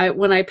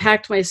 When I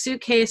packed my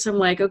suitcase, I'm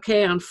like,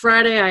 okay, on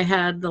Friday I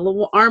had the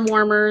little arm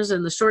warmers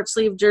and the short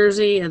sleeve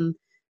jersey and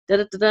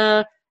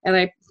da-da-da-da, and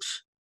I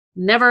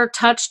never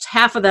touched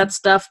half of that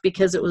stuff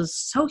because it was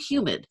so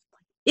humid.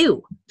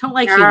 Ew, don't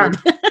like humid.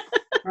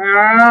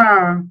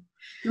 Oh,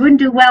 you wouldn't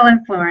do well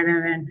in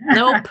Florida then.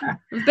 Nope.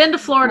 I've been to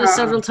Florida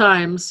several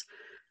times.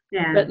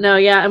 Yeah. But no,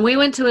 yeah. And we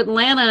went to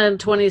Atlanta in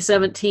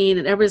 2017,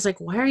 and everybody's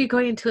like, why are you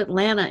going to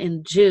Atlanta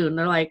in June?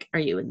 They're like, are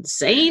you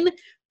insane?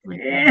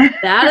 Like,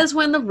 that is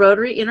when the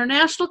Rotary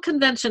International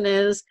Convention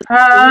is. We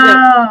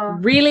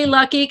got really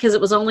lucky because it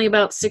was only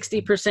about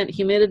 60%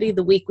 humidity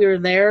the week we were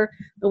there.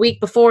 The week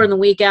before and the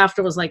week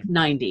after was like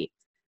 90.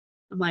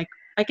 I'm like,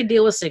 I can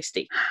deal with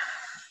 60.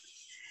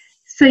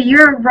 So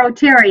you're a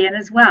Rotarian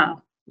as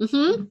well.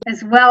 Mm-hmm.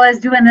 As well as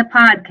doing the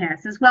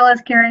podcast, as well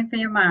as caring for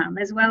your mom,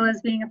 as well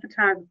as being a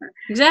photographer.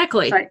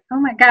 Exactly. It's like, oh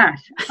my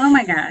gosh.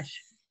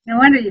 No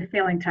wonder you're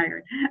feeling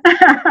tired.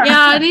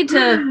 Yeah, I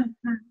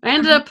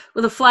ended up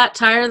with a flat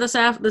tire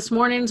this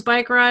morning's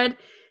bike ride,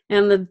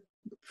 and the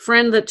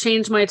friend that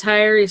changed my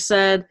tire, he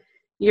said,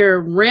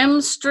 your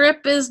rim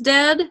strip is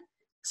dead.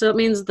 So it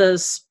means the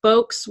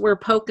spokes were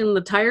poking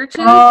the tire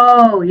tube.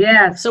 Oh,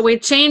 yes. So we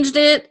changed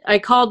it. I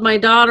called my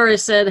daughter. I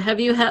said, have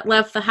you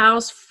left the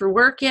house for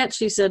work yet?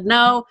 She said,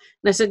 no.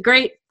 And I said,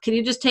 great. Can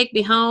you just take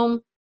me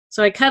home?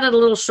 So I cut it a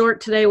little short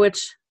today,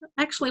 which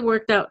actually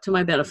worked out to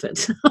my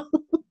benefit.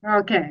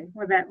 Okay.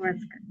 Well, that was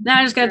good. Now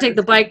I just got to take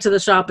the bike to the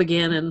shop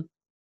again and,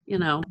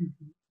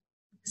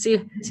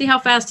 see how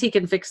fast he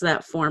can fix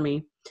that for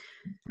me.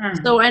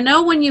 So I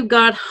know when you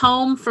got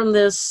home from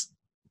this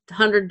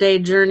 100-day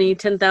journey,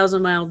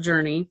 10,000-mile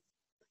journey,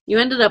 you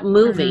ended up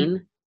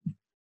moving,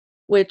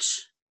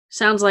 which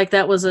sounds like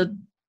that was it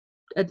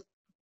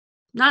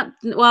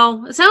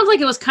sounds like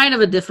it was kind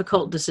of a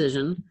difficult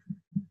decision.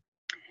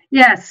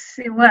 Yes,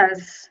 it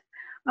was.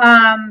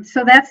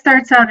 So that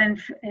starts out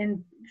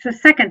in the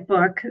second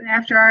book.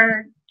 After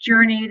our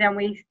journey, then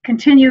we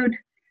continued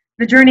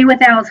the journey with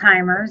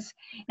Alzheimer's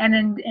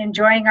and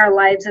enjoying our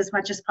lives as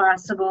much as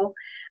possible.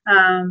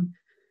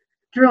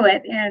 Through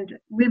it, and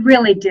we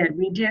really did.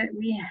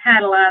 We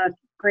had a lot of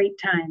great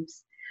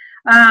times.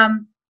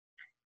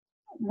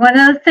 One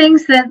of the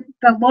things that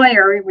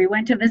we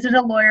went to visit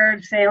a lawyer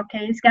to say,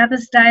 okay, he's got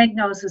this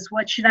diagnosis.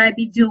 What should I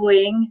be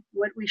doing?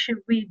 What should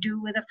we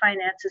do with the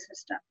finances and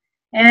stuff?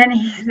 And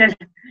he said,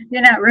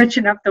 you're not rich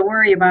enough to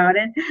worry about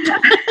it.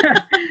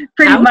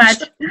 Pretty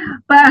much.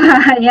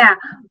 But yeah,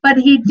 but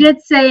he did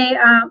say,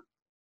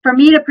 for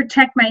me to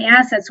protect my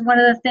assets, one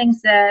of the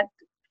things that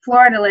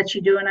Florida lets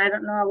you do, and I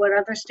don't know what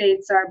other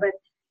states are, but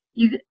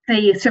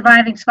the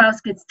surviving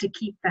spouse gets to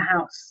keep the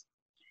house.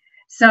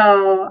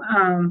 So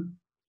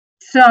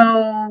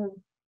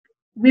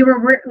we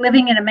were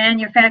living in a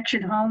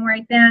manufactured home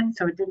right then,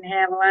 so it didn't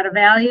have a lot of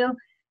value.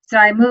 So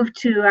I moved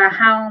to a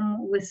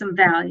home with some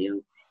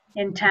value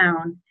in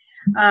town,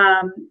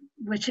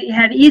 which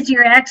had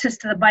easier access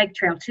to the bike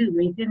trail too.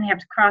 We didn't have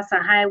to cross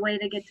a highway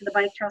to get to the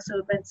bike trail, so it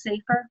would have been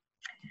safer.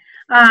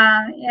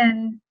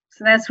 And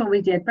so that's what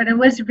we did. But it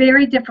was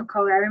very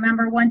difficult. I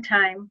remember one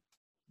time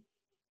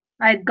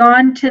I'd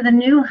gone to the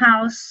new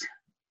house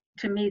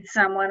to meet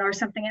someone or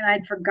something, and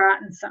I'd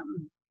forgotten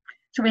something.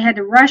 So we had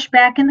to rush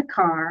back in the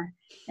car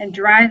and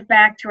drive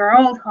back to our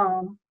old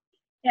home.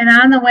 And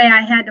on the way,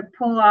 I had to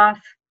pull off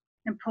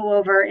and pull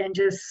over and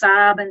just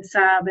sob and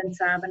sob and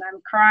sob. And I'm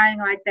crying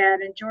like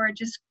that. And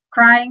George is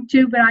crying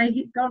too, but I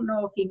don't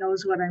know if he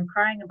knows what I'm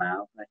crying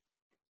about. But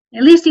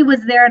at least he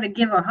was there to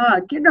give a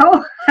hug,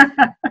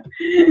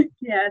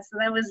 Yeah, so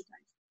that was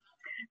nice.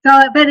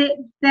 So, but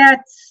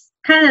that's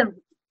kind of,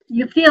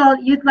 you feel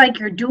like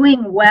you're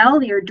doing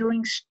well, you're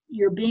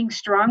being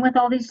strong with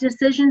all these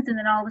decisions, and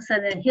then all of a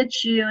sudden it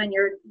hits you and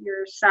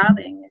you're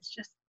sobbing. It's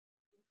just,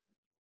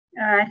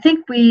 I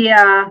think we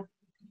are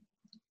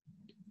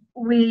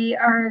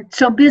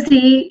so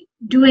busy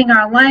doing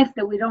our life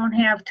that we don't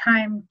have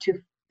time to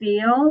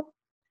feel,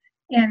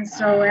 and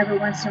so every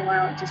once in a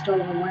while it just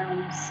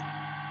overwhelms.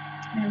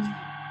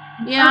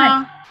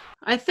 Yeah,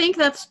 I think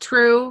that's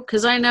true,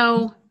 because I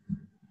know,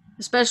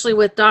 especially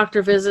with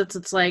doctor visits,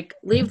 it's like,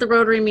 leave the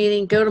Rotary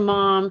meeting, go to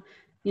mom,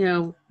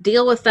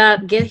 deal with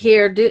that, get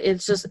here.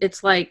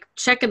 It's like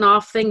checking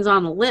off things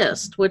on a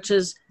list, which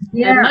is,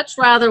 I'd much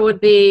rather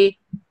would be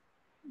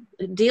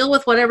deal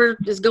with whatever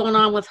is going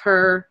on with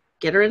her,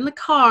 get her in the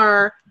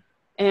car,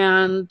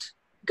 and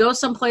go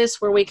someplace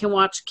where we can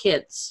watch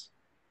kids.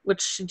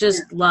 which she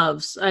just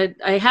loves. I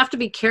have to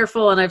be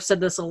careful, and I've said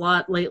this a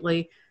lot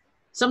lately.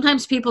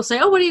 Sometimes people say,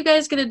 oh, what are you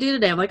guys going to do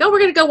today? I'm like, oh, we're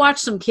going to go watch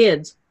some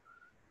kids.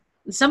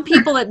 And some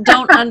people that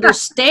don't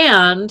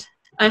understand,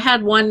 I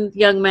had one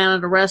young man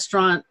at a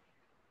restaurant.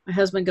 My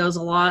husband goes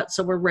a lot,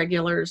 so we're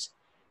regulars.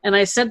 And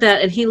I said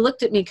that, and he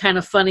looked at me kind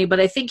of funny, but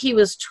I think he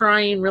was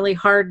trying really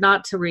hard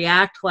not to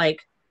react like,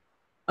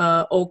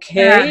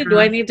 okay, do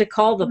I need to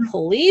call the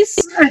police?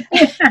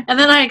 And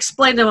then I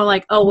explained to him, I'm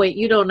like, oh, wait,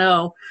 you don't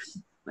know.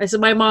 I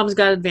said, my mom's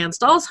got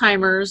advanced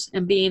Alzheimer's,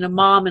 and being a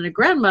mom and a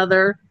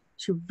grandmother,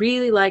 she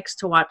really likes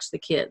to watch the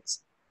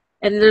kids.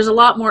 And there's a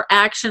lot more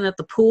action at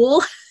the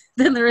pool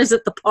than there is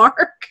at the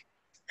park.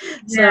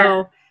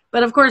 So,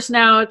 but of course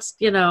now it's,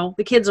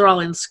 the kids are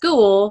all in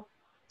school.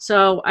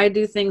 So I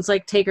do things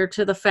like take her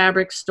to the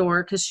fabric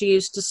store because she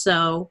used to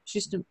sew. She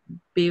used to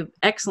be an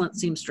excellent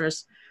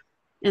seamstress.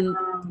 And,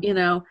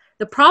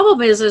 the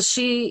problem is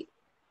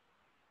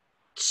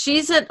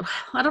she's at,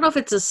 I don't know if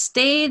it's a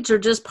stage or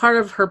just part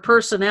of her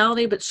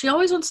personality, but she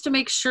always wants to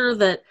make sure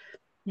that,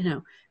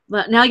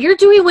 now you're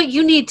doing what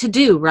you need to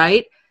do,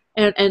 right?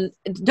 And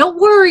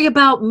don't worry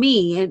about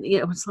me. And,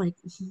 it's like,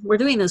 we're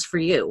doing this for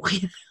you.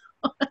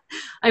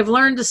 I've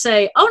learned to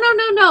say,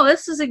 oh, no,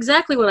 this is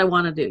exactly what I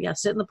want to do. Yeah,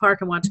 sit in the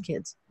park and watch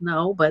kids.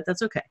 No, but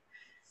that's okay.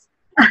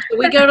 So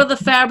we go to the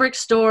fabric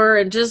store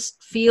and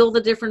just feel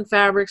the different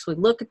fabrics. We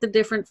look at the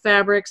different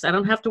fabrics. I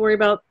don't have to worry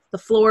about the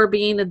floor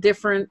being a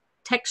different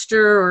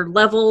texture or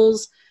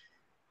levels.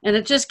 And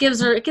it just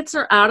gets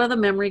her out of the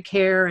memory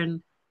care,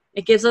 and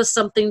it gives us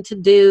something to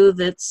do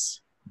that's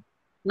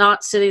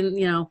not sitting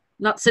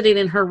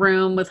in her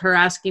room with her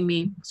asking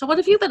me, so what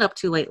have you been up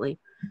to lately?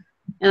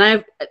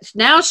 And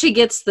now she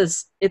gets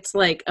this, it's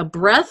like a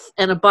breath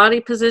and a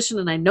body position,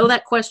 and I know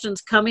that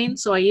question's coming,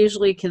 so I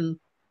usually can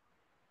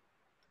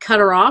cut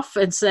her off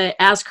and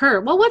ask her,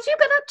 well, what have you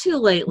been up to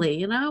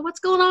lately? What's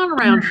going on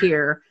around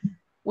here?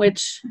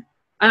 Which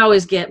I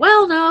always get,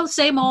 well, no,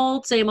 same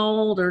old,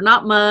 or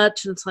not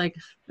much. And it's like,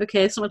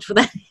 okay, so much for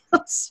that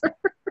answer.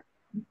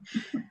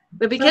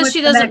 But because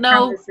she doesn't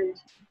know,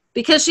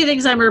 because she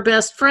thinks I'm her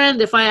best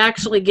friend, if I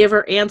actually give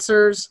her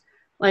answers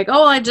like,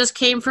 oh, I just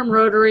came from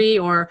Rotary,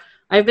 or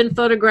I've been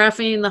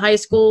photographing the high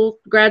school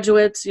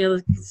graduates,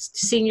 the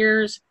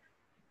seniors,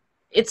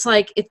 it's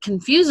like it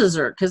confuses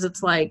her because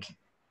it's like,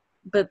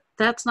 but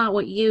that's not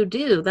what you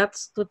do.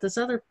 That's what this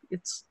other,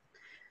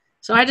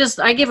 so I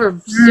give her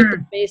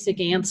super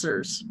basic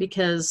answers,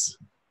 because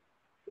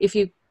if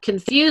you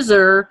confuse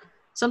her,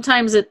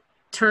 sometimes it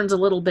turns a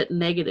little bit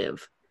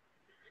negative.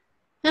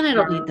 And I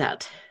don't need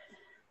that.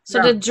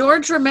 So did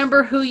George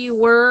remember who you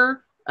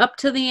were up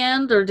to the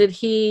end, or did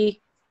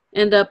he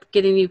end up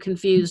getting you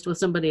confused with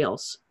somebody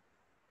else?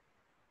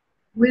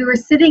 We were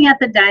sitting at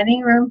the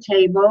dining room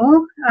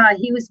table.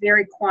 He was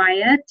very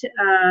quiet.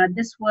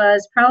 This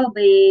was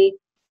probably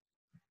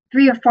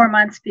 3 or 4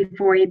 months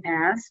before he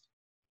passed.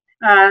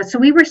 So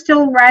we were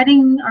still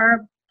riding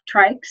our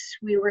trikes.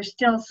 We were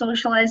still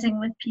socializing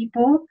with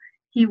people.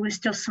 He was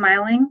still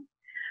smiling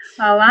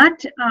a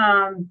lot.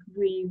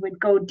 We would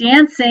go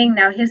dancing.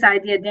 Now his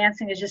idea of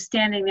dancing is just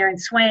standing there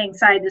and swaying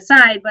side to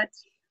side, but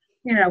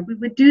we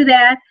would do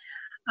that.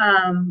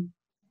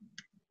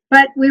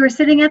 But we were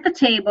sitting at the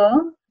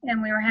table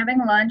and we were having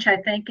lunch, I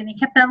think, and he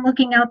kept on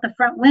looking out the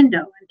front window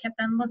and kept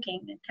on looking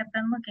and kept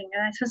on looking.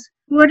 And I says,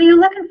 what are you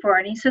looking for?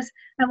 And he says,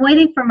 I'm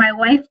waiting for my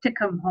wife to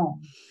come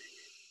home.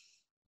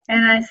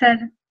 And I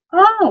said,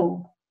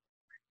 oh.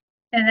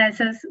 And I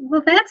says,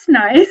 well, that's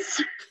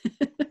nice.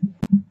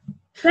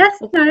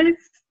 That's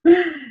nice.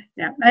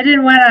 Yeah, I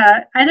didn't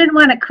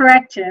want to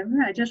correct him.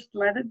 I just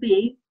let it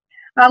be.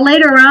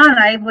 Later on,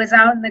 I was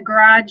out in the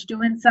garage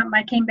doing something.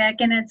 I came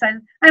back in and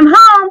said, I'm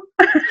home.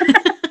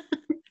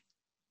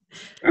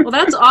 Well,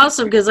 that's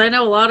awesome, because I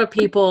know a lot of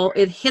people,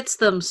 it hits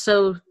them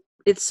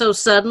it's so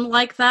sudden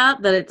like that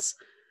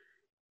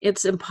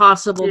it's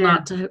impossible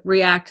not to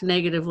react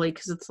negatively,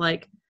 because it's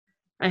like,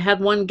 I had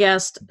one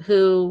guest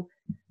who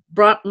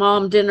brought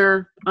mom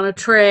dinner on a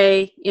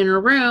tray in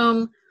her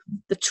room.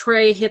 The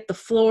tray hit the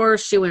floor.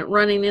 She went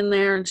running in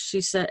there, and she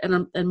said,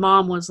 and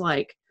mom was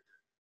like,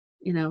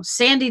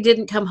 Sandy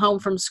didn't come home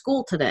from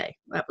school today.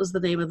 That was the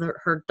name of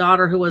her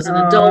daughter, who was an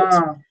adult.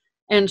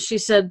 And she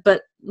said,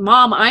 but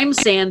Mom, I'm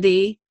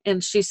Sandy.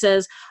 And she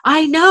says,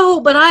 I know,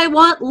 but I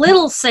want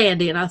little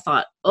Sandy. And I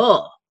thought,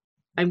 oh,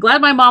 I'm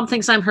glad my mom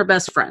thinks I'm her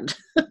best friend.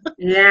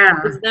 Yeah.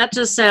 That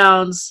just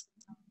sounds,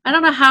 I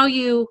don't know how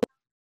you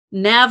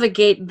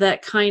navigate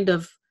that kind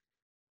of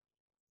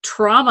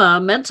trauma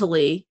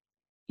mentally,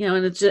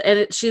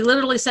 she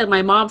literally said,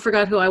 my mom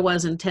forgot who I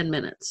was in 10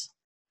 minutes.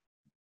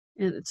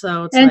 And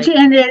so it's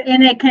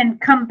it can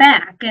come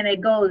back, and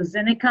it goes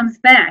and it comes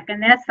back.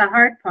 And that's the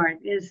hard part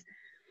is,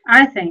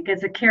 I think,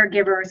 as a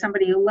caregiver or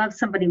somebody who loves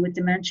somebody with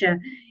dementia,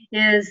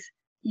 is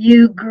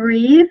you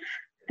grieve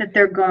that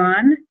they're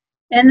gone,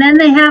 and then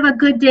they have a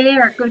good day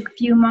or a good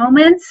few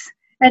moments,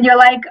 and you're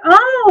like,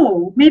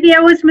 oh, maybe I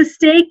was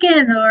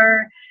mistaken,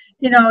 or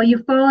you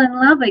fall in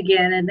love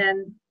again, and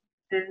then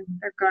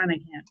they're gone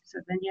again. So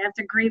then you have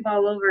to grieve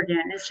all over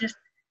again. It's just,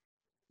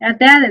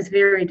 that is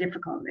very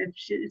difficult.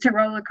 It's a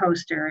roller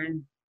coaster,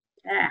 and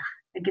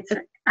it gets.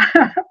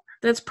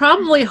 That's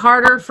probably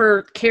harder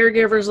for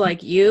caregivers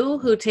like you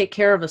who take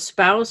care of a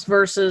spouse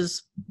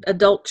versus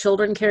adult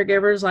children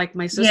caregivers like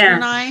my sister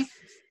and I,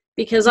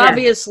 because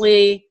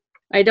obviously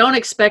I don't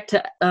expect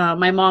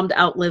my mom to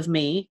outlive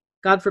me,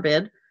 God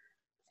forbid.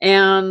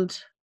 And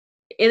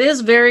it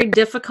is very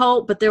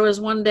difficult, but there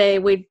was one day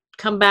we'd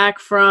come back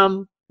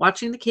from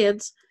watching the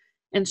kids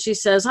and she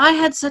says, I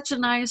had such a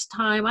nice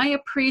time. I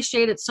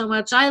appreciate it so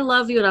much. I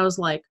love you. And I was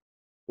like,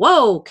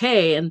 whoa,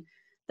 okay. And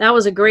that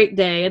was a great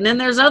day. And then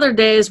there's other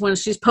days when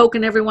she's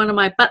poking every one of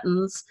my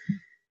buttons,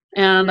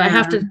 and I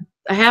have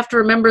to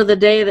remember the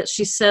day that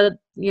she said,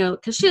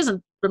 because she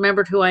hasn't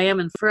remembered who I am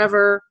in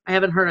forever. I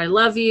haven't heard I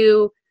love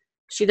you.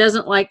 She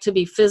doesn't like to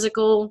be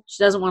physical.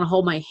 She doesn't want to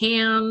hold my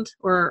hand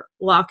or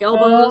lock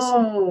elbows.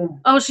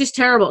 Oh, she's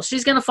terrible.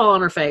 She's going to fall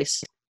on her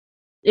face.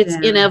 It's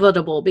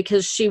inevitable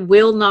because she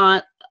will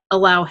not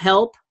allow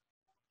help.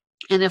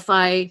 And if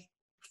I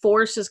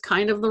force is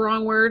kind of the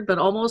wrong word, but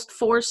almost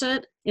force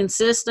it,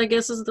 insist, I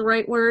guess is the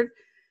right word.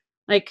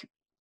 Like,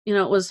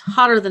 it was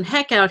hotter than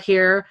heck out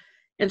here,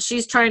 and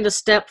she's trying to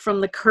step from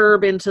the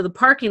curb into the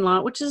parking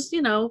lot, which is,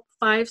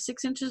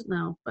 5-6 inches.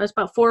 No, it's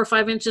about 4 or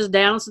 5 inches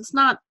down. So it's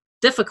not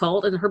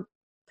difficult. And her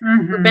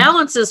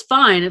balance is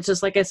fine. It's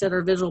just, like I said,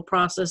 her visual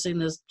processing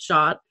is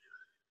shot.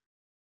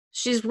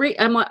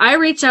 I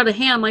reach out a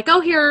hand, I'm like, oh,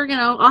 here,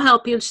 I'll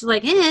help you. And she's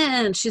like,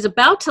 and she's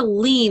about to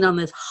lean on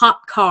this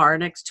hot car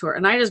next to her.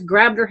 And I just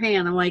grabbed her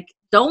hand. I'm like,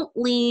 don't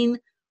lean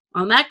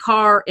on that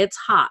car. It's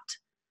hot.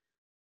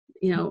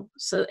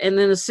 So, and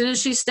then as soon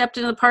as she stepped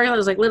into the parking lot, it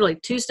was like literally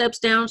 2 steps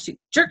down. She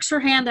jerks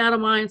her hand out of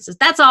mine and says,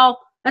 that's all.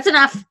 That's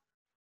enough. I'm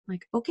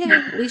like, okay,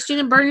 at least you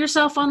didn't burn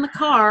yourself on the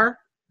car.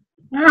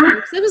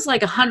 It was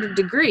like 100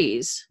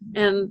 degrees.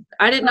 And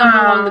I didn't know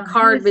how long the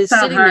car had been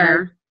sitting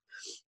there.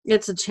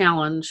 It's a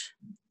challenge,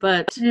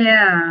 but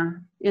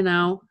you're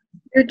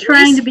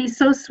trying to be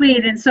so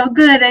sweet and so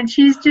good, and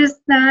she's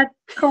just not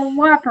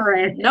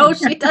cooperating. No,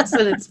 she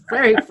doesn't. It's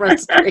very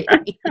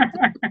frustrating.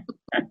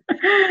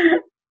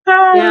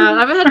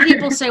 I've had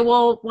people say,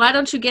 well, why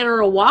don't you get her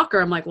a walker?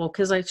 I'm like, well,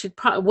 because she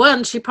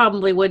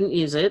probably wouldn't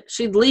use it.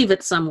 She'd leave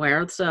it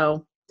somewhere.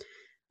 So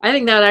I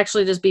think that'd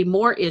actually just be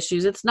more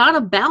issues. It's not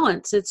a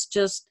balance. It's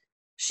just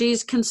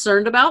she's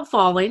concerned about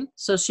falling,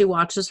 so she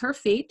watches her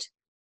feet,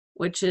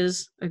 which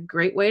is a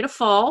great way to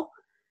fall.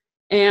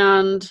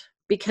 And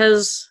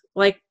because,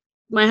 like,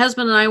 my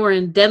husband and I were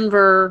in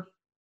Denver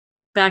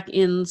back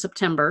in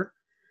September,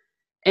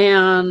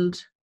 and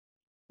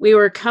we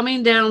were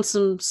coming down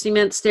some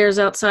cement stairs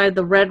outside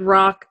the Red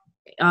Rock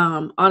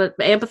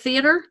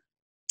amphitheater.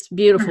 It's a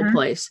beautiful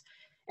place.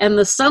 And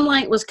the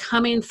sunlight was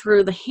coming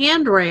through the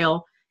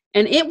handrail,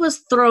 and it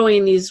was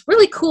throwing these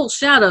really cool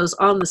shadows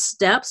on the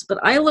steps. But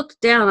I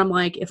looked down, I'm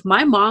like, if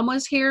my mom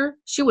was here,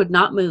 she would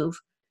not move.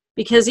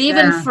 Because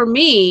even for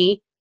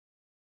me,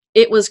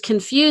 it was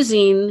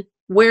confusing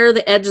where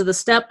the edge of the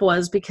step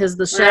was because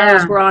the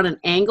shadows were on an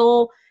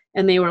angle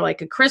and they were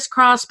like a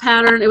crisscross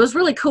pattern. It was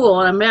really cool.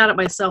 And I'm mad at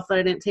myself that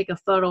I didn't take a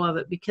photo of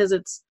it because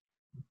it's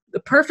the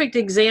perfect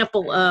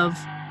example of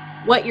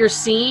what you're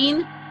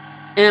seeing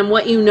and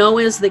what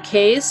is the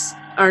case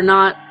are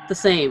not the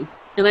same.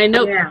 And I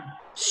know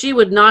she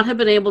would not have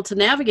been able to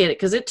navigate it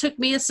because it took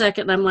me a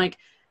second. And I'm like,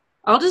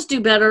 I'll just do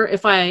better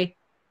if I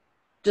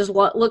just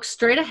look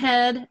straight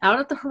ahead out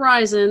at the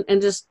horizon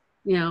and just,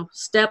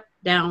 step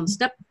down,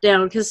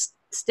 because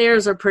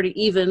stairs are pretty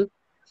even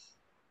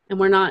and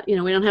we're not, we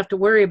don't have to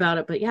worry about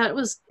it. But it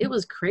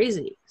was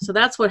crazy. So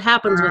that's what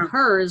happens with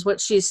her is what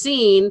she's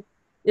seeing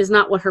is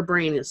not what her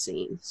brain is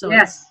seeing. So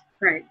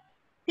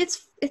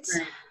it's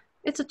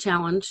a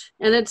challenge.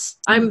 And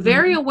I'm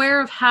very aware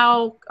of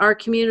how our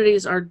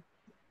communities are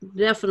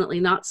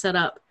definitely not set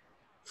up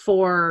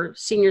for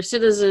senior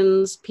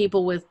citizens,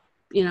 people with,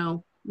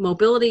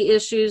 mobility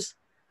issues.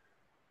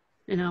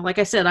 Like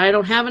I said, I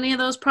don't have any of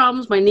those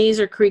problems. My knees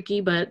are creaky,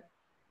 but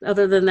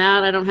other than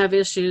that, I don't have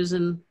issues.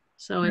 And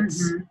so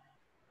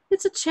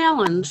it's a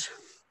challenge.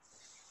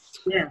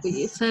 Yes. But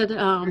you said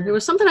there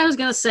was something I was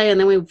going to say, and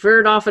then we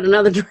veered off in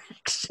another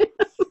direction.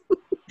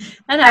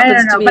 That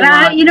happens to me a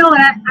lot.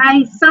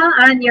 I saw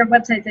on your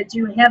website that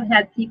you have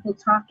had people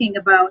talking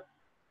about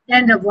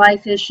end of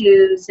life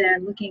issues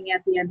and looking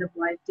at the end of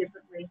life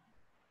differently.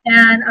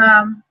 And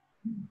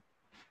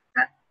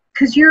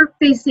because you're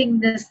facing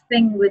this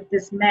thing with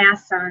this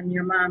mass on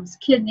your mom's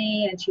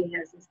kidney, and she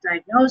has this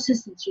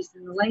diagnosis, and she's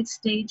in the late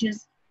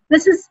stages.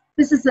 This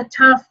is a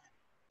tough,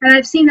 and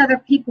I've seen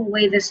other people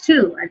weigh this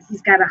too.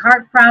 He's got a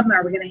heart problem.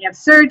 Are we going to have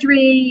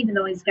surgery, even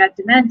though he's got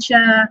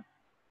dementia?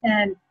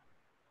 And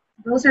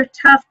those are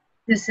tough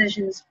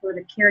decisions for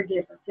the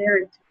caregiver.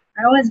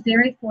 I was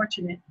very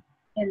fortunate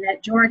in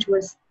that George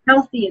was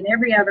healthy in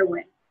every other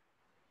way.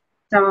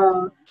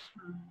 So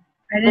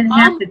I didn't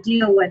have to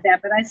deal with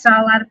that, but I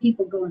saw a lot of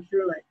people going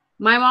through it.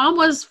 My mom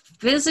was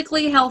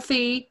physically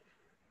healthy,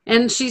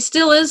 and she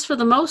still is for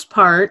the most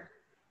part,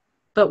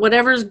 but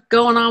whatever's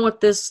going on with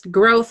this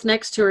growth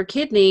next to her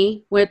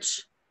kidney,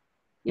 which,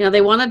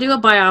 they want to do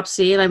a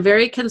biopsy, and I'm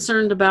very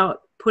concerned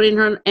about putting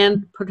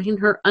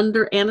her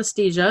under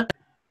anesthesia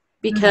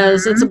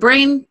because it's a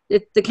brain.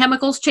 The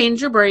chemicals change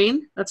your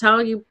brain. That's how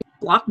you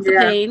block the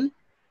pain.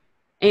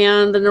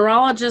 And the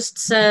neurologist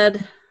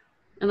said,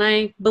 and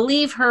I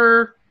believe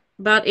her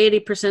about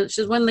 80%.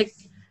 She says when the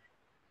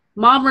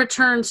mom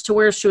returns to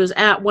where she was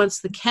at once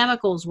the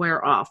chemicals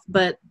wear off,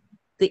 but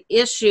the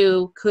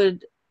issue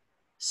could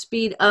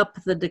speed up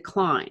the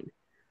decline.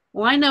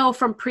 Well, I know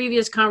from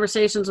previous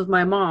conversations with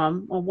my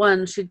mom, well,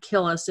 one, she'd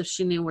kill us if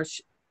she knew where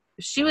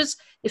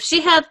if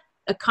she had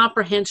a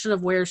comprehension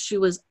of where she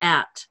was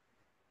at,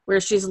 where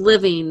she's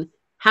living,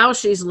 how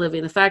she's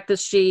living, the fact that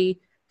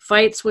she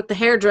fights with the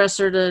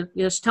hairdresser to,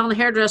 she's telling the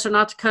hairdresser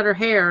not to cut her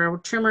hair or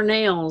trim her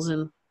nails,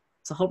 and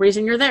it's the whole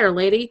reason you're there,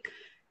 lady.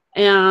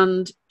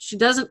 And she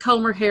doesn't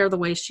comb her hair the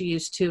way she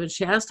used to, and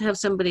she has to have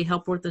somebody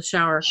help her with the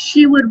shower.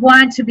 She would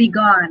want to be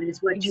gone,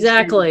 is what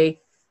exactly. You're saying.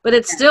 But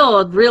it's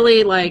still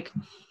really like,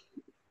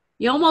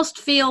 you almost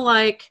feel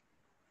like,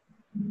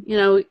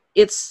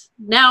 it's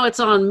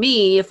on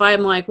me if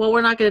I'm like, well,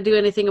 we're not going to do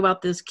anything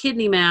about this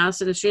kidney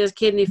mass, and if she has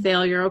kidney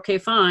failure, okay,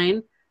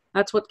 fine.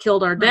 That's what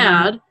killed our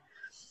dad.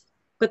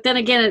 But then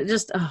again,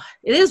 it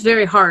is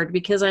very hard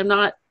because I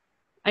know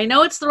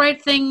it's the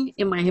right thing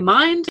in my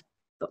mind,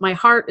 but my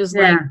heart is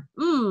like,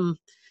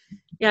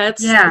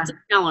 it's a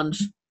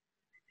challenge.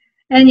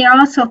 And you're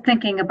also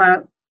thinking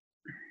about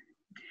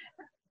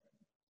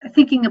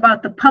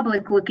the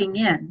public looking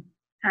in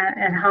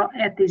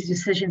at these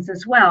decisions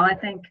as well. I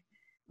think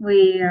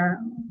we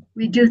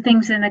do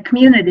things in a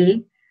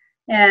community,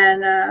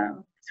 and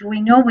so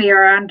we know we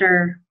are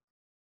under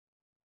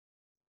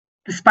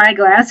the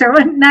spyglass, or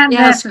not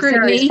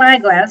necessarily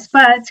spyglass,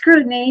 but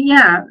scrutiny.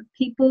 Yeah,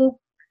 people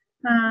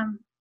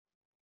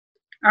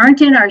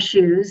aren't in our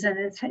shoes, and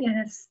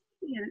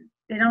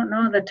they don't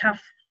know the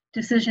tough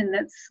decision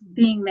that's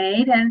being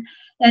made,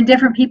 and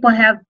different people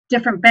have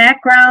different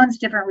backgrounds,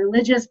 different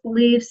religious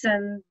beliefs,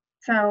 and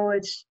so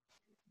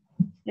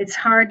it's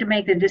hard to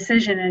make a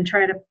decision and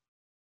try to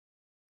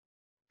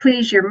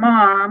please your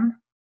mom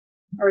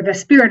or the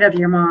spirit of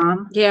your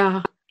mom,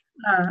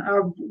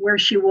 or where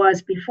she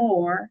was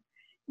before,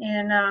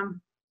 and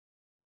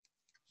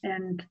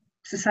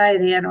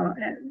society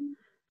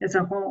as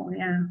a whole.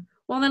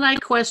 Well, then I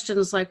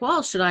questions like,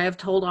 well, should I have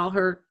told all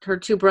her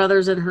two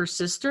brothers and her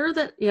sister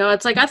that,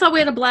 it's like, I thought we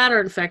had a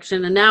bladder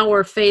infection and now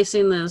we're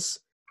facing this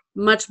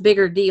much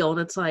bigger deal. And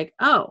it's like,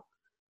 oh,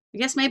 I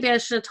guess maybe I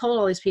should have told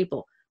all these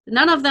people. But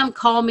none of them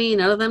call me.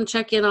 None of them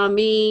check in on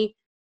me.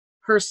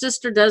 Her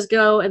sister does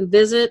go and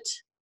visit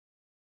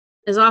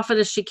as often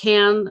as she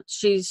can.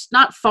 She's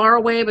not far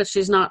away, but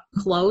she's not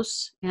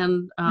close.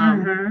 And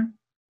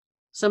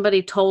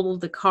somebody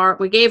totaled the car.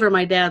 We gave her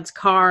my dad's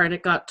car and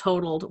it got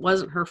totaled. It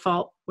wasn't her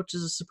fault, which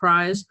is a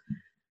surprise.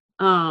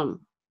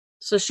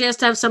 So she has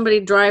to have somebody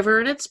drive her,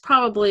 and it's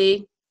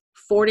probably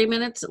 40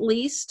 minutes at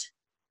least.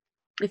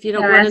 If you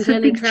don't run into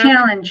any traffic.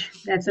 Challenge.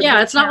 That's a big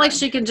it's not like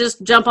she can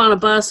just jump on a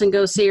bus and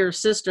go see her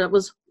sister. It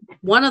was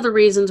one of the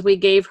reasons we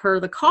gave her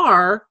the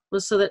car,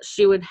 was so that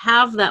she would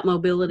have that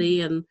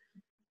mobility, and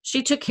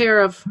she took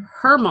care of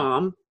her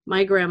mom,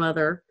 my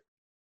grandmother,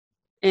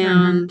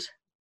 and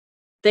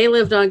they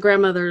lived on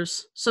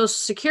grandmother's Social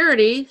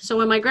Security. So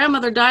when my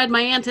grandmother died,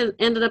 my aunt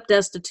ended up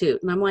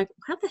destitute. And I'm like,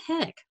 what the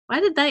heck? Why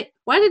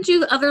did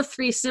you other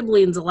three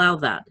siblings allow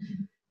that?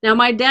 Now,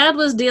 my dad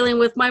was dealing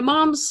with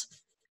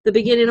the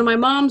beginning of my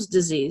mom's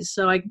disease.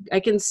 So I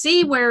can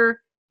see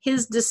where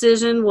his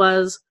decision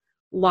was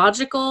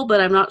logical,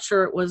 but I'm not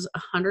sure it was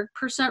 100%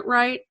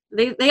 right.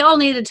 They all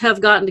needed to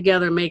have gotten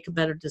together and make a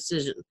better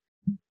decision.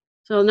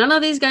 So none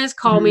of these guys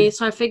call me.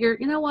 So I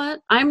figured, you know what?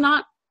 I'm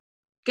not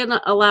going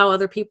to allow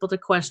other people to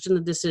question the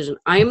decision.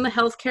 I am the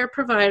healthcare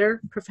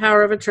provider,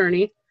 power of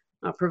attorney,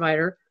 not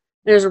provider.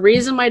 There's a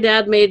reason my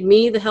dad made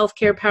me the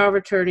healthcare power of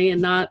attorney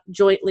and not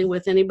jointly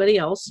with anybody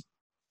else.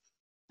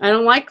 I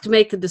don't like to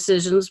make the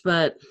decisions,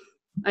 but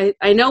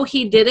I know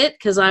he did it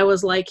because I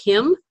was like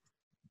him,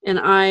 and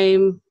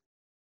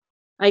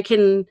I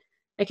can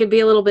be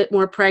a little bit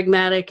more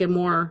pragmatic and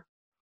more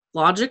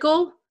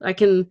logical. I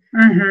can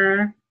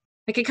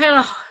kind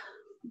of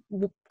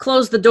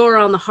close the door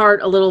on the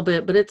heart a little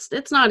bit, but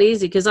it's not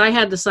easy because I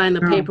had to sign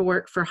the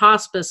paperwork for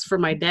hospice for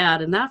my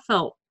dad, and that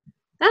felt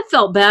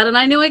bad, and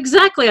I knew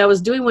exactly I was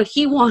doing what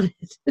he wanted.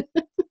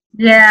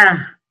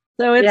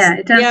 So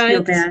it does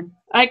feel bad.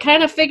 I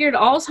kind of figured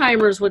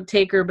Alzheimer's would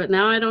take her, but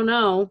now I don't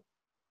know.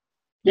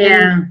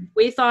 And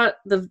we thought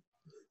the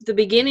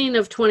beginning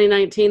of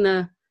 2019,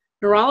 the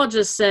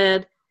neurologist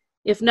said,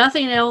 if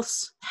nothing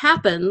else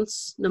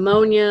happens,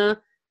 pneumonia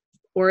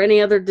or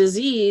any other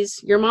disease,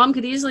 your mom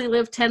could easily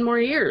live 10 more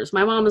years.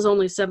 My mom is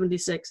only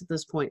 76 at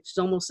this point. She's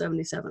almost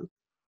 77.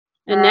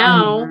 And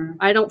now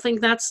I don't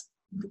think that's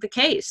the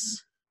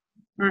case.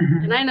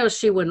 And I know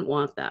she wouldn't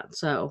want that.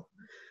 So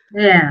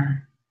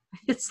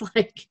it's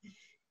like,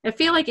 I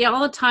feel like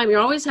all the time you're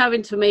always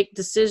having to make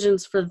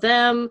decisions for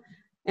them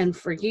and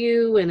for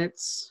you. And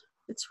it's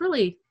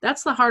really,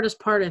 that's the hardest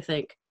part, I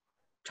think.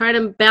 Try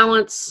to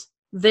balance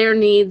their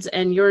needs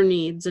and your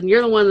needs. And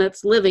you're the one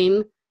that's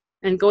living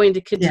and going to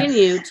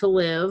continue to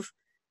live.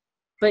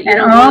 But you And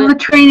don't all want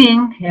the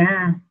training,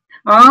 yeah.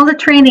 All the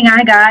training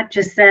I got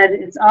just said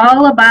it's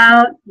all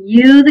about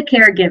you, the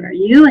caregiver.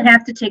 You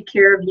have to take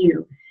care of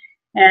you.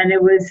 And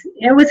it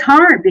was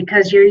hard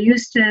because you're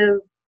used to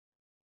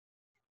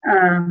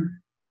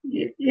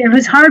it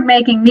was hard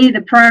making me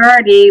the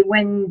priority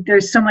when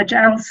there's so much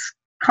else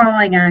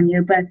calling on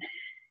you, but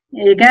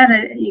you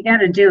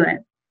gotta do it.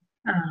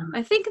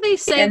 I think they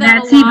say And that a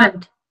that's lot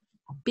even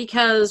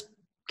because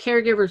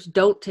caregivers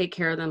don't take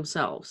care of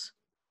themselves.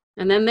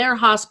 And then they're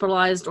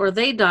hospitalized or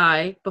they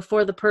die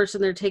before the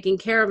person they're taking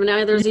care of. And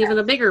now there's even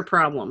a bigger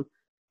problem.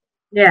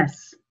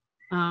 yes,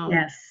 Um,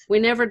 yes. we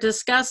never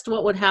discussed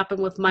what would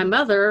happen with my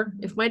mother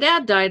if my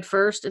dad died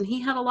first, and he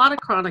had a lot of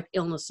chronic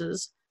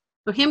illnesses.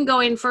 So him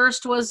going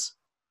first was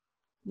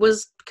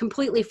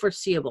completely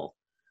foreseeable.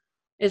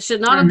 It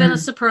should not have been a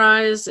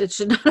surprise. It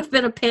should not have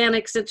been a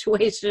panic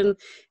situation.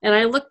 And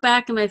I look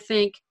back and I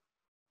think,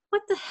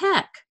 what the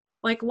heck?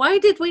 Like, why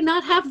did we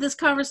not have this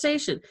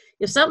conversation?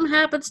 If something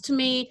happens to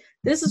me,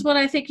 this is what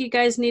I think you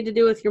guys need to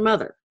do with your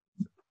mother.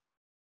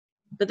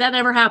 But that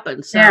never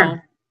happened. So, Yeah.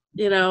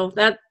 you know,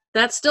 that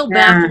still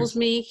Yeah. baffles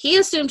me. He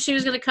assumed she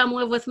was going to come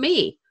live with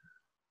me.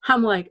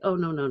 I'm like, oh,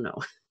 no, no, no.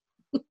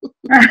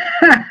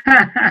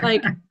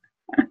 Like,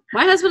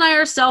 my husband and I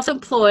are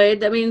self-employed.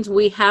 That means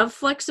we have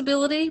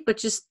flexibility, but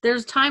just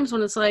there's times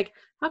when it's like,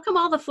 how come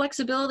all the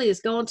flexibility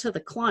is going to the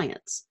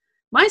clients?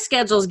 My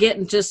schedule's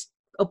getting just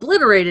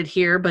obliterated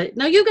here, but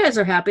no, you guys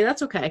are happy.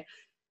 That's okay.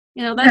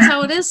 You know, that's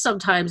how it is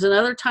sometimes. And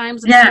other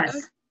times it's Yes.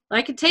 like,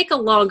 I could take a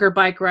longer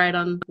bike ride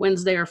on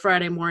Wednesday or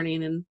Friday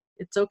morning and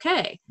it's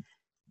okay.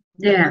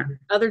 Yeah.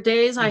 Other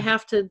days I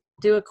have to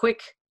do a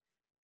quick,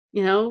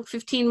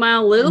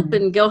 15-mile loop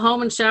and go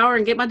home and shower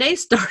and get my day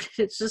started.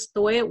 It's just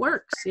the way it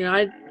works.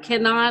 I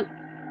cannot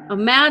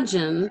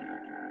imagine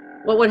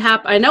what would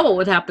happen. I know what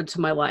would happen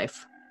to my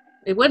life.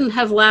 It wouldn't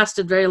have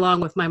lasted very long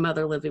with my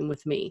mother living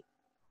with me.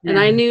 And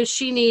I knew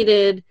she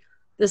needed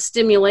the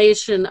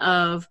stimulation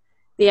of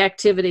the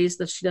activities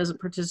that she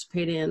doesn't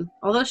participate in.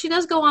 Although she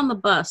does go on the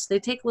bus. They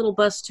take little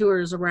bus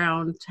tours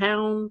around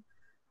town.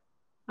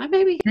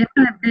 They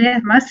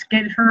must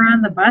get her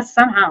on the bus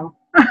somehow.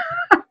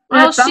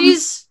 Well,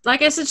 she's,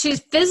 like I said, she's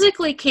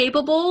physically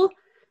capable.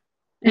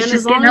 It's And just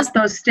as long getting as, up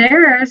those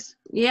stairs.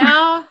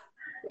 yeah,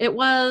 it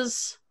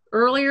was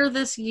earlier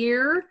this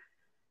year.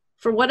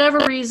 For whatever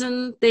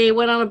reason, they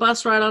went on a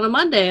bus ride on a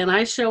Monday, and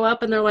I show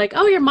up, and they're like,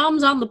 oh, your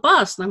mom's on the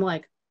bus. And I'm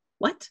like,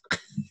 what?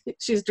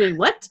 She's doing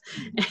what?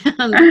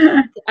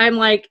 And I'm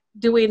like,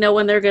 do we know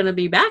when they're going to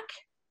be back?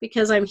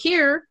 Because I'm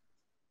here,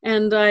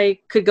 and I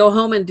could go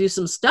home and do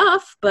some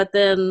stuff, but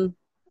then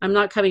I'm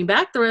not coming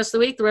back the rest of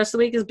the week. The rest of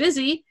the week is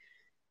busy.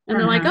 And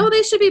they're like, oh,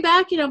 they should be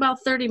back,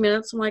 about 30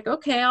 minutes. I'm like,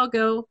 okay, I'll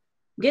go.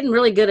 I'm getting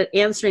really good at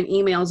answering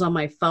emails on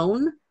my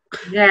phone.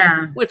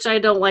 Yeah. Which I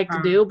don't like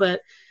to do,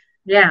 but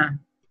yeah.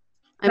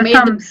 I'm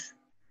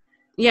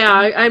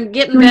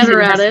getting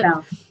better at it.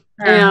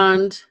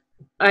 And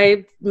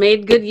I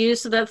made good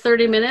use of that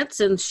 30 minutes,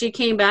 and she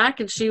came back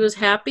and she was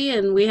happy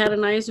and we had a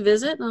nice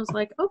visit. And I was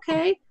like,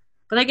 okay,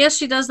 but I guess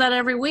she does that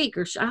every week,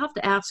 or I'll have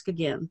to ask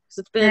again. Because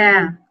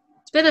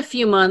it's been a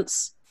few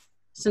months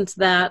since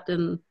that.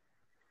 And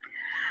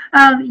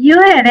you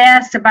had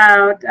asked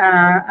about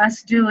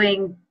us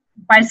doing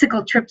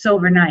bicycle trips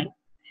overnight.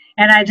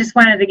 And I just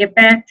wanted to get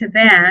back to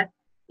that.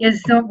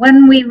 Is that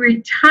when we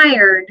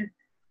retired,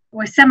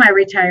 or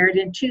semi-retired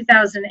in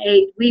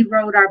 2008, we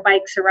rode our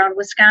bikes around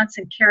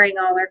Wisconsin carrying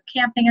all our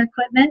camping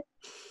equipment.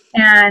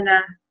 And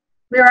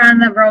we were on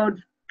the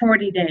road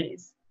 40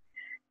 days.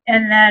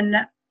 And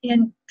then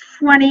in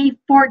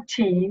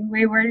 2014,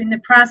 we were in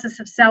the process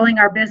of selling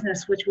our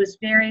business, which was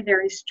very,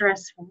 very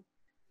stressful.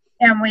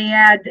 And we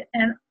had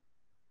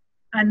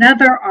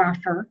another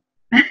offer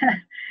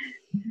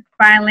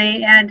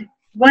finally. And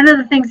one of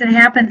the things that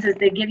happens is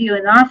they give you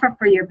an offer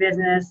for your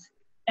business,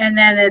 and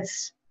then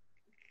it's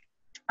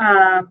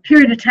a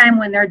period of time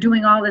when they're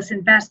doing all this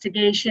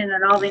investigation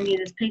and all they need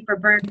is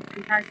paperwork.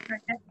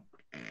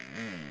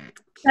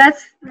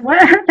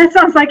 That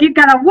sounds like you've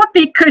got a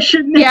whoopee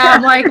cushion there. Yeah,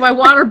 I'm like, my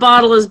water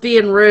bottle is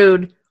being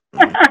rude.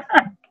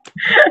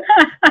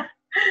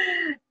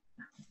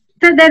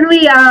 So then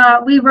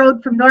we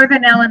rode from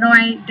northern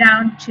Illinois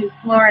down to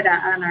Florida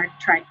on our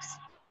trikes.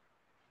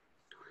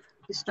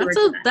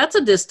 That's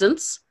a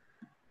distance.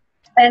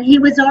 And he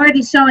was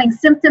already showing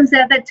symptoms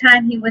at that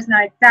time. He was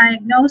not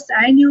diagnosed.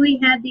 I knew he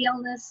had the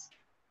illness,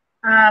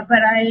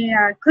 but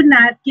I could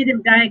not get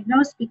him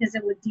diagnosed because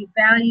it would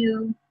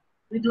devalue.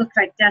 We'd look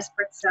like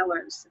desperate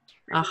sellers.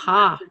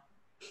 Aha.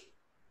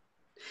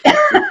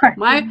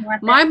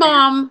 My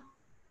mom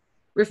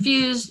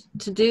refused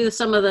to do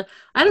some of the,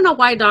 I don't know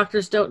why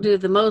doctors don't do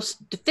the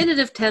most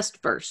definitive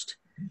test first.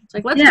 It's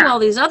like, let's do all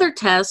these other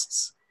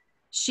tests.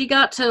 She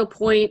got to a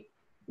point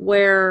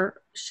where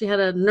she had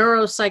a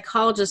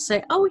neuropsychologist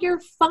say, oh, you're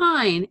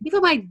fine.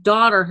 Even my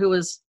daughter, who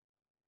was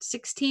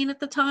 16 at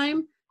the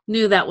time,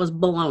 knew that was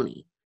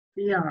baloney.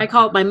 Yeah. I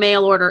call it my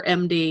mail order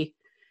MD.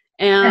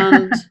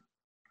 And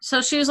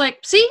so she was like,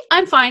 see,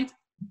 I'm fine.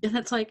 And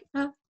it's like,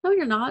 no,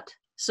 you're not.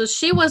 So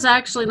she was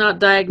actually not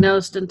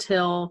diagnosed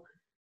until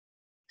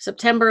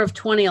September of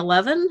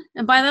 2011.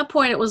 And by that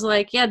point, it was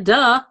like, yeah,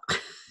 duh.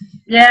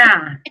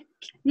 Yeah.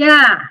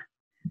 Yeah.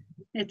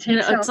 It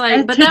takes, It's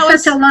like, it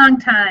takes such a long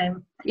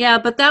time. Yeah,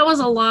 but that was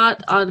a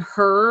lot on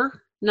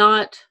her,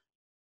 not,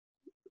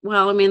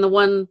 well, I mean, the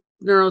one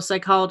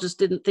neuropsychologist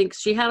didn't think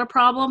she had a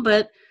problem,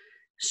 but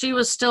she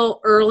was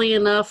still early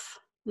enough.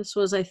 This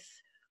was,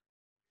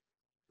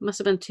 must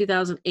have been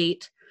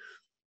 2008.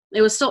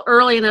 It was still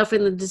early enough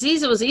in the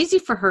disease. It was easy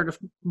for her to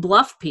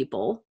bluff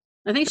people.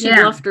 I think she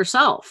bluffed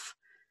herself.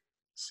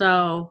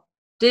 So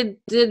did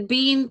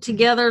being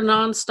together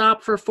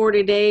nonstop for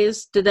 40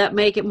 days, did that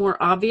make it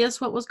more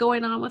obvious what was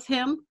going on with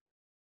him?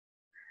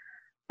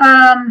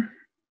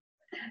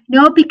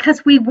 No,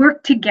 because we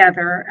worked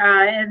together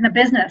in the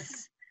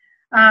business.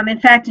 In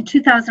fact, in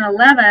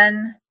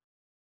 2011,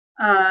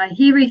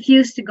 he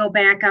refused to go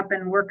back up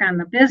and work on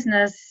the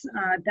business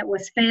that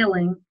was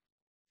failing.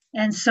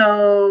 And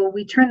so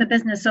we turned the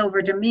business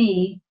over to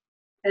me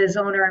as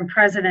owner and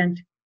president.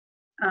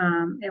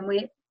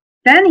 And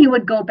then he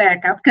would go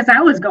back up because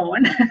I was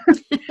going.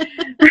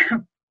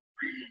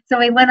 So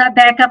we went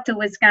back up to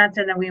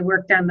Wisconsin and we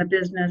worked on the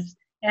business.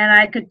 And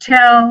I could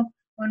tell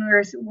when we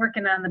were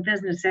working on the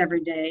business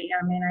every day.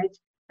 I mean,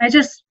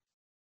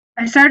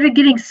 I started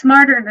getting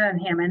smarter than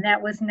him, and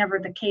that was never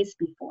the case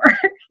before.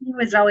 He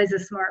was always a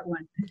smart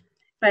one.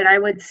 But I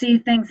would see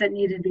things that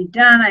needed to be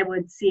done. I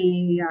would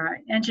see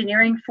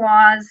engineering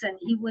flaws, and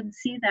he wouldn't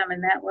see them,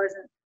 and that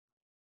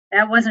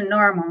wasn't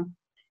normal.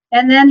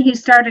 And then he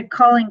started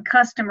calling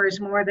customers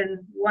more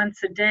than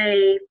once a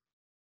day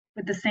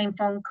with the same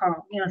phone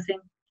call, saying,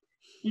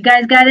 "You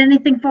guys got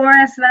anything for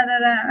us?" Da, da,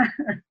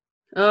 da.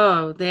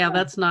 Oh, yeah,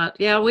 that's not.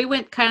 Yeah, we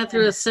went kind of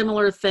through a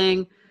similar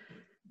thing.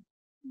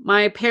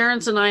 My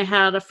parents and I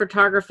had a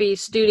photography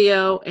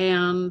studio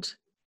and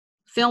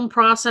film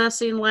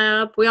processing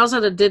lab. We also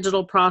had a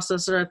digital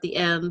processor at the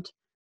end,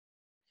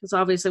 because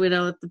obviously we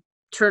know that the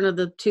turn of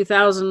the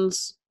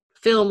 2000s,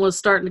 film was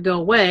starting to go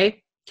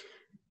away.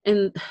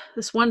 And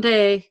this one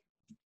day,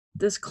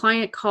 this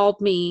client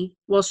called me.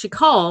 Well, she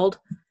got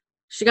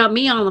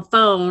me on the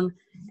phone,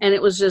 and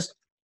it was just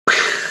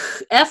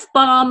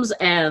F-bombs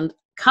and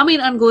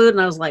coming unglued.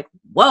 And I was like,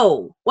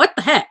 whoa, what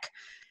the heck?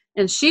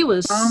 And she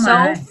was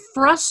so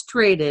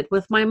frustrated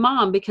with my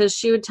mom, because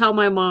she would tell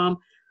my mom,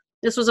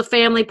 this was a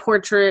family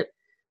portrait.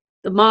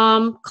 The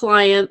mom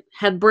client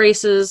had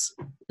braces,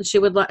 and she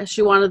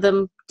wanted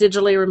them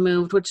digitally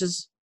removed, which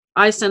is,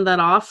 I send that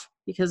off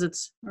because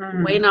it's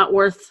way not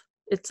worth.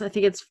 I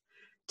think it's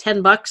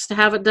 $10 to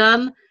have it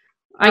done.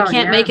 I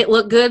can't make it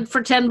look good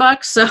for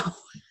 $10, so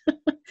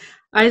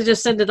I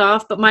just send it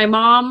off. But my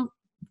mom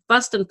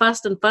fussed and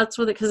fussed and fussed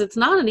with it because it's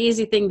not an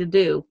easy thing to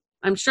do.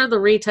 I'm sure the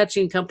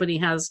retouching company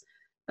has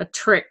a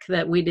trick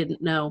that we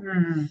didn't know.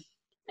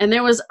 And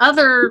there was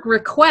other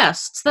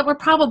requests that were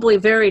probably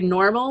very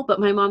normal, but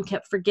my mom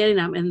kept forgetting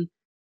them. And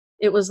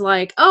it was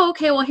like, oh,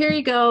 okay, well, here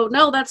you go.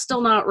 No, that's still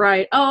not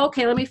right. Oh,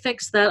 okay, let me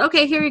fix that.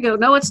 Okay, here you go.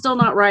 No, it's still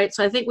not right.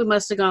 So I think we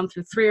must have gone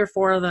through 3 or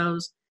 4 of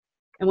those.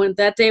 And when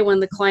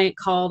the client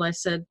called, I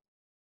said,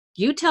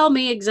 you tell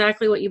me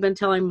exactly what you've been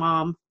telling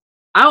Mom.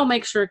 I'll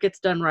make sure it gets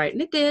done right.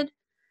 And it did.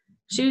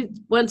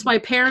 Once my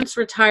parents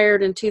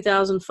retired in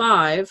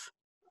 2005,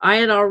 I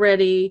had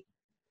already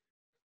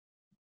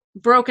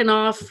broken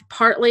off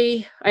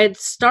partly. I had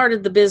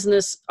started the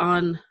business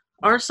on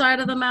our side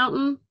of the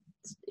mountain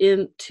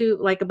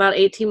about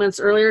 18 months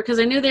earlier, because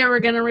I knew they were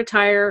going to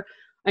retire.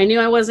 I knew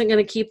I wasn't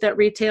going to keep that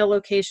retail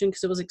location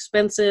because it was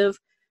expensive.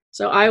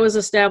 So I was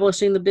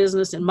establishing the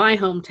business in my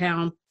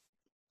hometown.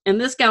 And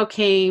this gal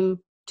came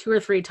 2 or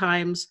 3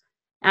 times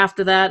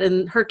after that,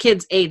 and her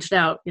kids aged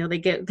out.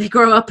 They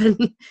grow up,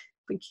 and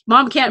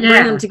Mom can't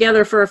bring them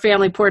together for a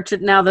family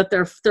portrait now that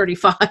they're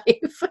 35.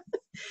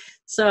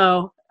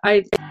 So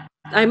I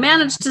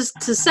managed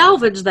to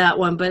salvage that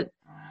one, but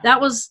that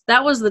was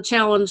the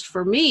challenge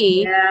for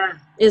me.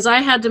 Is I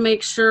had to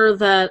make sure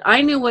that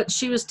I knew what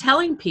she was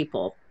telling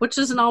people, which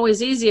isn't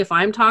always easy if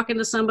I'm talking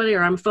to somebody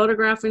or I'm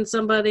photographing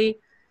somebody.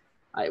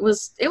 It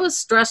was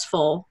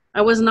stressful.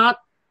 I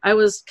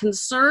was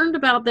concerned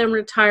about them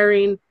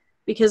retiring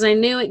because I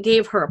knew it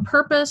gave her a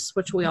purpose,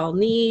 which we all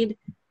need,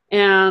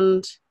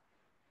 and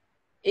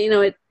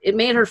it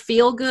made her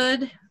feel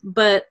good,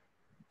 but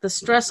the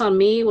stress on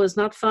me was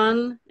not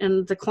fun,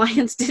 and the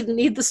clients didn't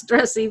need the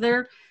stress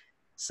either.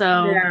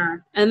 So,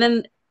 and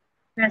then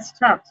that's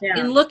tough.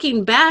 In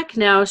looking back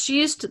now,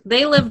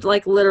 they lived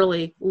like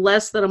literally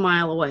less than a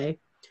mile away.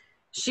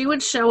 She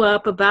would show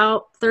up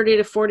about 30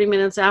 to 40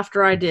 minutes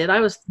after I did. I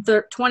was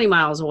 20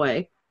 miles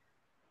away.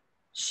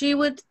 She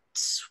would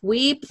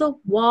sweep the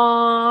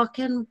walk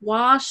and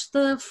wash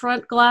the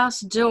front glass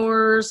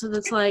doors. And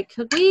it's like,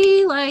 could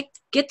we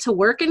get to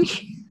work in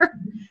here?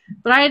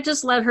 But I had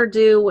just let her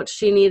do what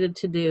she needed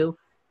to do.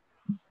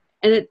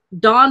 And it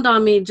dawned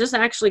on me just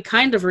actually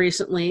kind of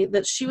recently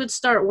that she would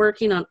start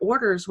working on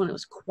orders when it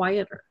was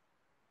quieter.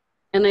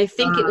 And I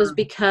think it was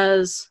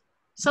because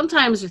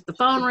sometimes with the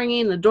phone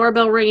ringing, the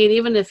doorbell ringing,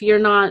 even if you're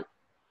not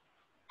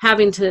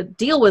having to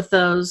deal with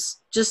those,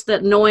 just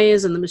that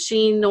noise and the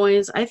machine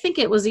noise, I think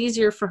it was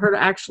easier for her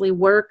to actually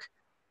work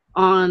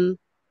on,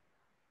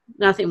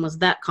 nothing was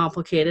that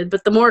complicated,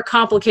 but the more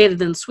complicated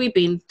than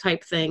sweeping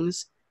type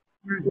things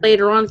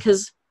later on,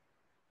 because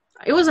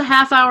it was a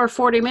half hour,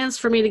 40 minutes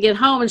for me to get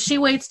home, and she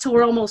waits till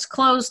we're almost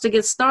closed to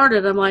get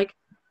started. I'm like,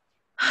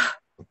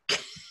 can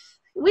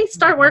we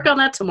start work on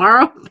that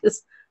tomorrow?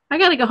 Because I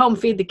got to go home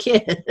and feed the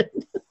kid.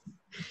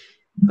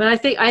 But I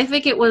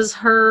think it was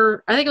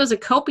her. I think it was a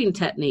coping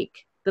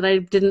technique that I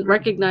didn't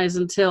recognize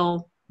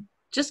until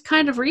just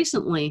kind of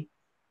recently.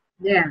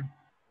 Yeah,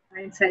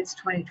 hindsight's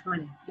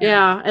 2020.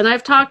 Yeah, and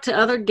I've talked to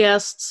other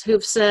guests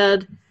who've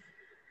said,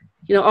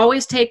 you know,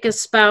 always take a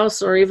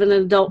spouse or even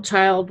an adult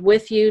child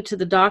with you to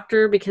the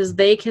doctor, because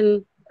they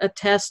can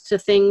attest to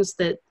things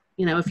that,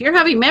 you know, if you're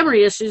having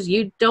memory issues,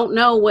 you don't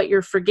know what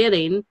you're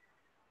forgetting.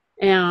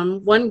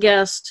 And one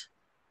guest,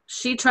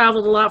 she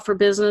traveled a lot for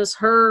business.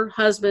 Her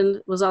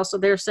husband was also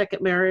their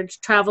second marriage,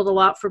 traveled a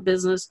lot for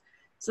business.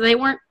 So they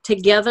weren't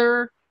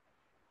together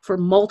for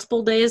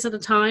multiple days at a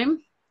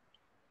time.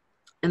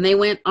 And they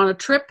went on a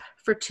trip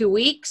for 2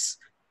 weeks.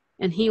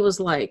 And he was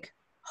like,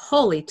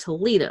 holy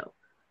Toledo,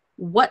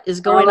 what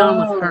is going on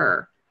with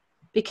her?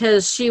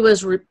 Because she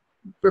was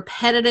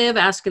repetitive,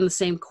 asking the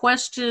same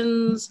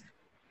questions.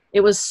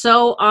 It was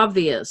so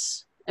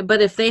obvious.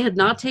 But if they had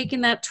not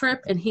taken that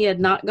trip and he had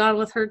not gone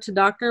with her to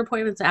doctor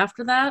appointments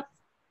after that,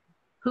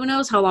 who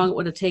knows how long it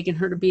would have taken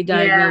her to be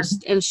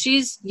diagnosed. Yeah. And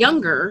she's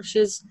younger.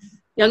 She's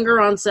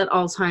younger onset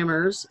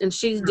Alzheimer's, and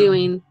she's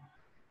doing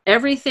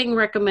everything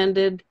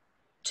recommended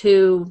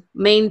to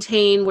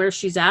maintain where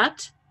she's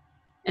at.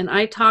 And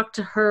I talked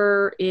to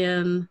her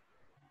in,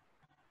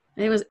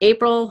 I think it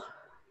was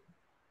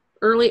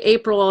early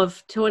April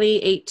of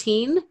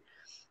 2018.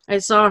 I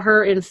saw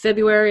her in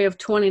February of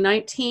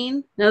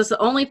 2019. Now, it's the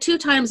only 2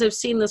 times I've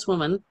seen this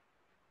woman.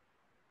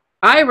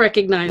 I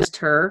recognized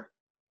her,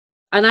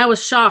 and I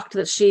was shocked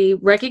that she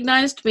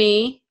recognized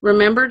me,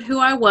 remembered who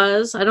I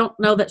was. I don't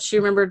know that she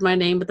remembered my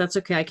name, but that's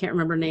okay. I can't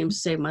remember names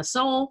to save my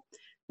soul.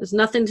 There's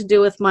nothing to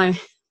do with my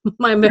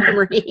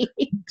memory.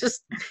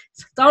 Just,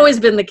 it's always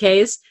been the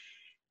case.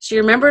 She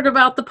remembered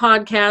about the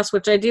podcast,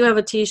 which I do have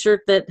a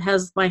t-shirt that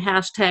has my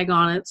hashtag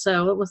on it.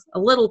 So it was a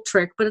little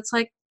trick, but it's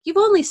like, you've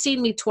only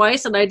seen me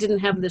twice, and I didn't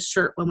have this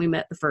shirt when we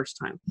met the first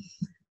time.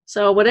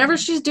 So whatever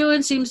she's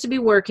doing seems to be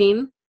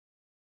working.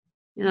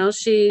 You know,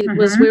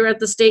 we were at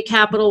the state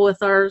capitol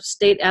with our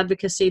state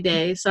advocacy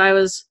day. So I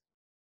was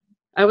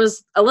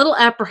a little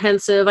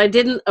apprehensive. I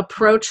didn't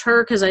approach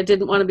her because I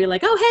didn't want to be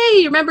like, oh, hey,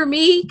 you remember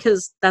me?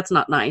 Because that's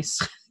not nice.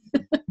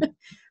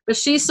 But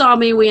she saw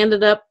me. We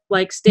ended up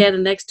like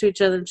standing next to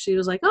each other, and she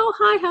was like, oh,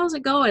 hi, how's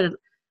it going? And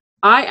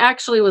I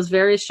actually was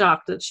very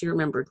shocked that she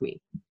remembered me,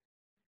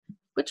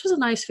 which was a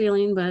nice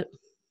feeling. But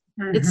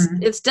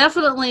it's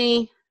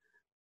definitely,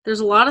 there's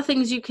a lot of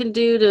things you can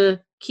do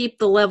to keep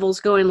the levels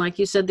going. Like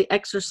you said, the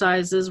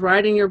exercises,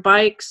 riding your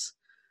bikes,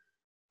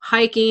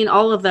 hiking,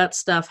 all of that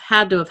stuff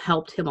had to have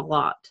helped him a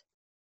lot.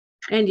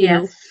 And you.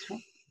 Yes.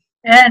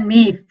 And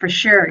me, for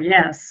sure,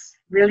 yes.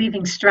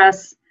 Relieving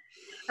stress.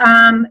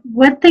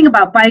 One thing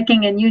about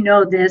biking, and you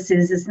know this,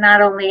 is it's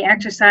not only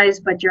exercise,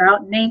 but you're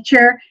out in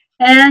nature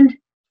and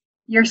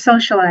you're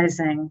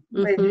socializing.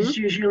 It's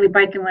usually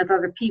biking with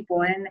other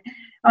people. And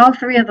all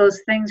 3 of those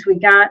things we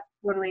got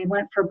when we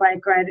went for a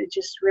bike ride, it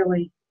just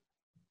really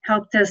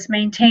helped us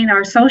maintain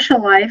our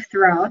social life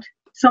throughout.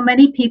 So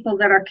many people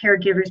that are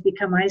caregivers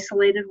become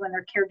isolated when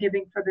they're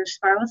caregiving for their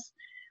spouse.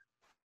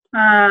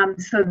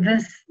 So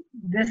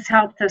this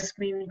helped us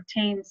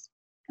maintain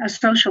a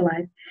social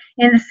life.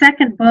 In the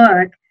second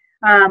book,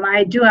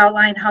 I do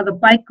outline how the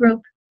bike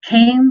group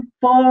came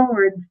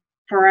forward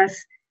for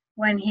us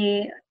when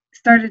he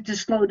started to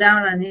slow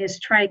down on his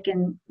trike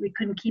and we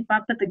couldn't keep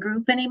up with the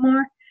group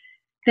anymore.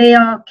 They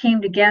all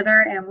came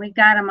together and we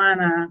got him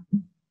on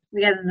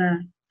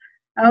an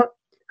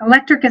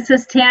electric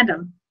assist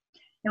tandem.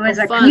 It was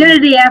a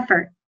community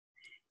effort,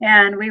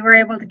 and we were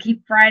able to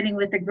keep riding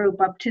with the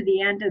group up to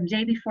the end. The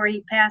day before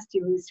he passed,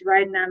 he was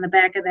riding on the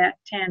back of that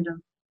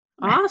tandem.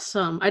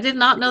 Awesome. I did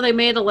not know they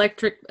made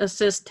electric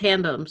assist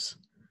tandems.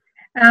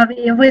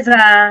 It was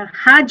a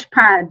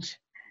hodgepodge.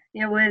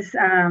 It was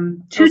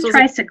 2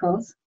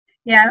 tricycles.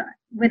 Yeah,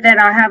 with that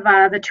I'll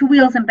have the 2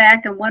 wheels in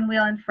back and 1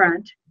 wheel in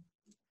front.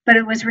 But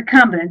it was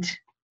recumbent.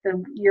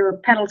 Your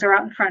pedals are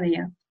out in front of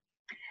you.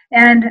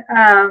 And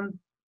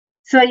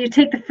so you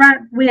take the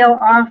front wheel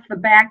off the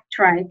back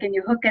trike and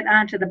you hook it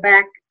onto the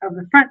back of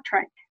the front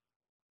trike.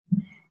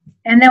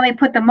 And then we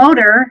put the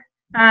motor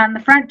on the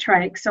front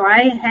trike. So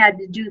I had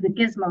to do the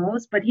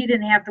gizmos, but he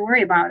didn't have to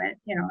worry about it.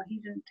 You know, he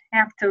didn't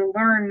have to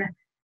learn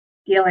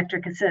the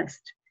electric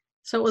assist.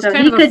 So it was so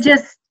kind he of could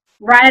just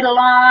ride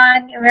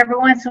along. Every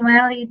once in a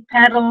while he'd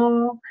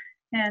pedal.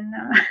 And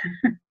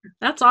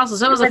that's awesome.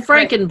 So it was a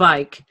Franken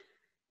bike.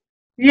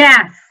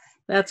 Yes.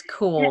 That's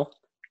cool.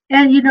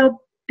 And you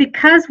know,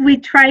 because we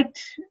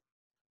triked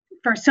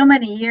for so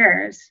many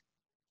years,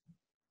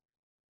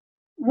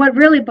 what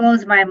really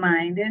blows my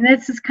mind, and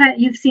this is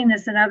you've seen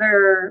this in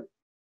other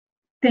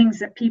things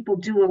that people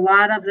do a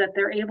lot of, that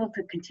they're able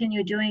to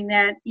continue doing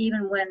that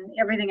even when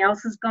everything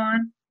else is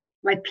gone,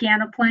 like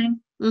piano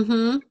playing.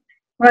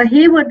 Well,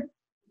 he would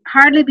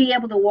hardly be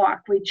able to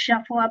walk. We'd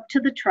shuffle up to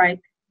the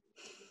trike.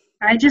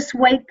 I just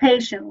wait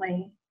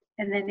patiently,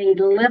 and then he'd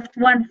lift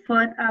one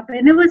foot up,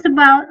 and it was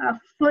about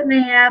 1.5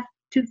 feet,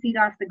 2 feet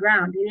off the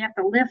ground. He'd have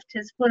to lift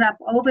his foot up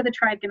over the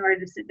trike in order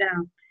to sit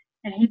down,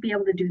 and he'd be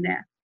able to do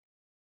that.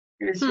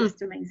 It was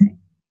just amazing.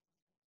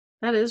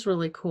 That is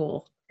really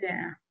cool.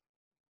 Yeah.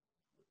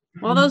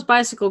 Well, those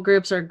bicycle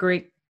groups are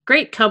great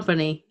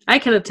company. I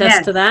can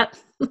attest to that.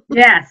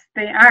 Yes,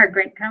 they are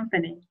great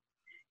company.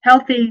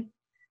 Healthy,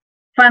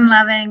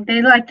 fun-loving.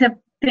 They like to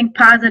think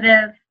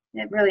positive.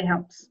 It really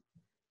helps.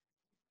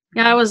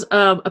 Yeah, I was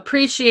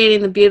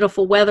appreciating the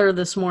beautiful weather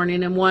this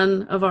morning, and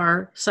one of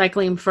our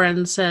cycling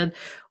friends said,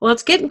 well,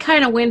 it's getting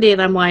kind of windy,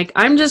 and I'm like,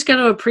 I'm just going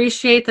to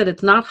appreciate that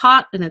it's not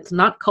hot and it's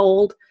not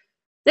cold.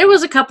 There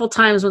was a couple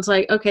times when it's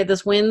like, okay,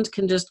 this wind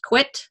can just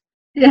quit.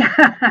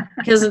 Yeah.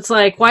 Because it's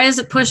like, why is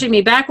it pushing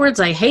me backwards?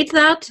 I hate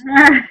that.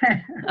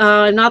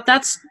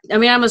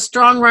 I'm a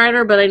strong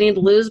rider, but I need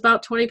to lose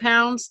about 20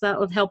 pounds. That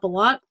would help a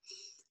lot.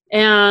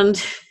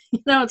 And,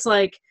 it's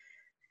like,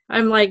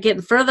 I'm like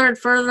getting further and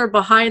further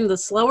behind the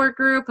slower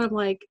group. I'm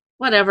like,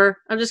 whatever.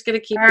 I'm just going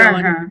to keep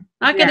going.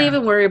 Not going to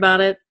even worry about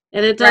it.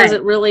 And it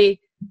doesn't really,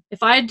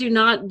 if I do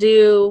not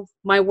do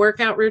my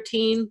workout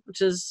routine,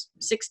 which is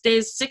 6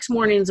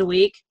 mornings a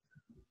week,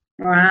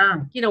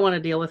 wow, you don't want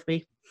to deal with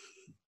me.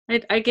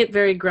 I get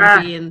very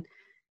grumpy and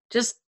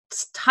just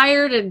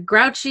tired and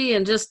grouchy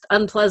and just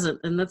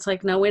unpleasant. And it's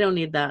like, no, we don't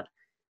need that.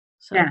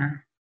 So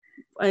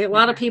a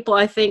lot of people,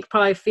 I think,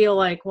 probably feel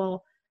like,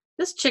 well,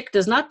 this chick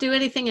does not do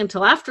anything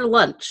until after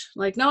lunch.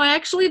 Like, no, I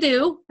actually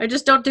do. I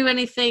just don't do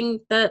anything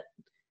that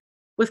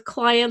with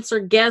clients or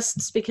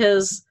guests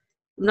because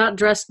I'm not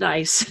dressed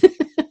nice.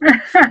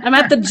 I'm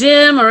at the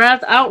gym or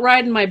out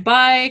riding my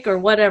bike or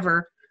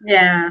whatever.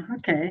 Yeah.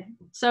 Okay.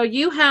 So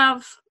you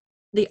have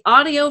the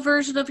audio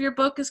version of your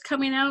book is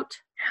coming out?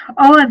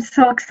 Oh, I'm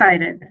so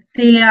excited.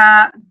 The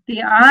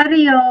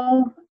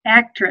audio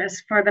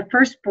actress for the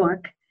first book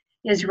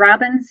is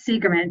Robin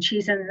Siegerman.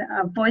 She's a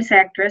voice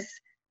actress.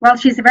 Well,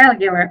 she's a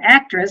regular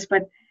actress,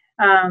 but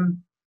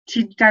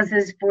she does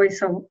his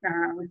voice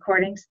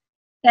recordings.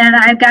 And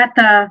I got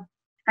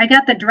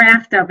the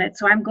draft of it,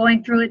 so I'm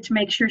going through it to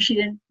make sure she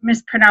didn't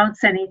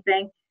mispronounce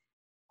anything.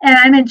 And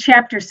I'm in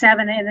chapter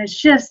 7, and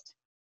it's just,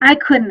 I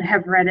couldn't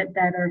have read it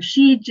better.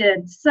 She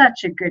did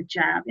such a good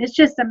job. It's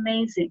just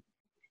amazing.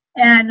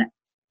 And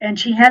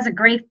she has a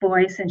great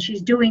voice, and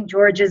she's doing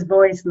George's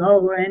voice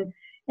lower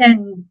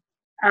and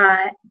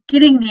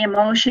getting the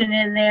emotion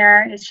in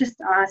there. It's just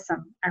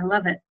awesome. I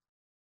love it.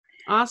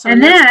 Awesome.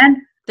 And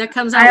then that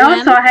comes out. I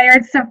also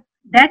hired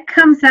that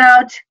comes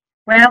out,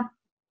 well,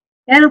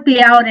 it'll be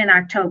out in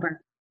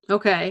October.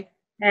 Okay.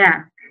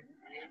 Yeah.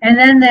 And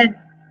then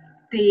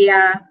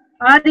the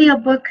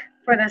audiobook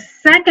for the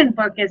second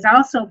book is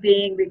also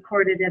being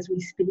recorded as we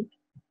speak.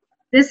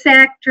 This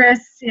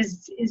actress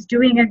is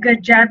doing a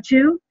good job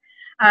too.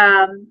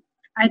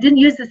 I didn't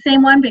use the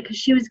same one because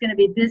she was going to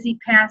be busy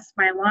past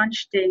my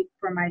launch date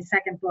for my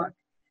second book.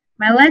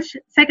 My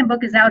second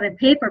book is out in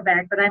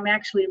paperback, but I'm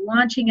actually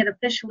launching it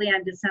officially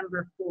on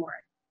December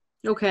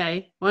 4th.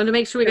 Okay. Wanted to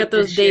make sure we got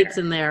those dates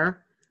in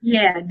there.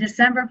 Yeah,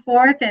 December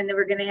 4th, and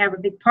we're going to have a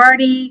big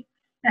party.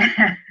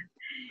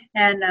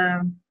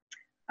 And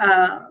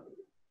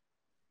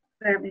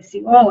let me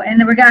see. Oh, and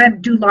then we're going to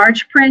do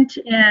large print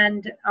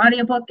and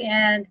audiobook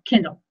and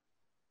Kindle.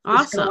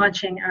 Awesome.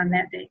 Launching on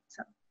that date.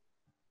 So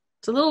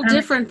it's a little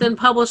different than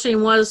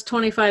publishing was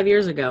 25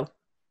 years ago.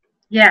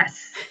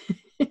 Yes.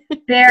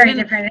 Very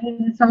different.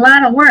 It's a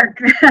lot of work.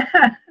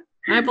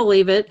 I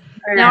believe it.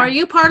 Yeah. Now, are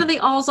you part of the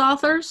Alz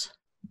authors?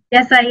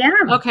 Yes, I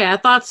am. Okay, I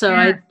thought so.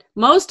 Yeah.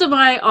 Most of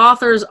my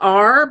authors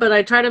are, but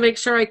I try to make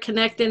sure I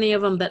connect any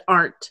of them that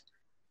aren't,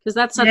 because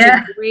that's such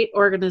a great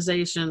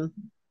organization.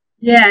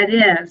 Yeah, it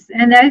is.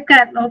 And I've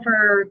got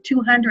over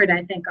 200,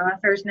 I think,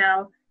 authors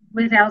now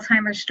with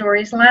Alzheimer's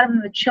stories. A lot of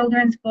them are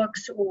children's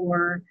books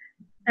or,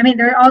 I mean,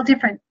 they're all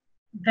different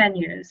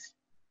venues.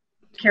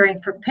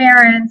 Caring for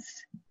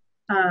parents,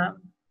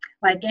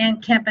 like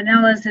Ann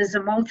Campanella's is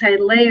a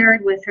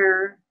multi-layered with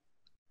her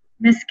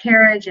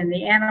miscarriage and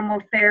the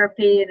animal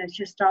therapy, and it's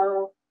just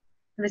all,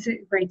 it was a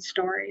great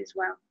story as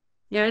well.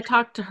 Yeah, I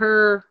talked to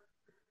her,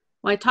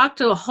 well, I talked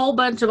to a whole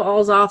bunch of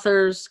Alz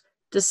authors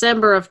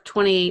December of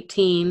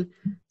 2018,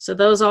 so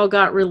those all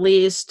got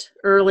released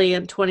early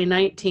in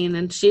 2019,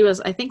 and she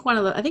was, I think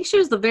she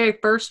was the very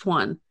first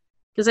one,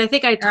 because I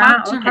think I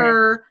talked to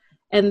her,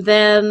 and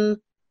then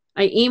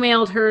I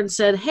emailed her and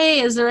said,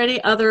 hey, is there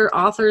any other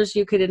authors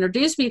you could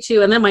introduce me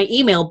to? And then my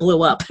email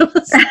blew up.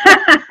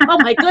 Oh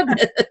my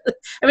goodness.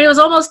 I mean, it was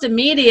almost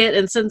immediate.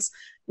 And since,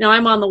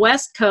 I'm on the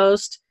West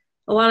Coast,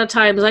 a lot of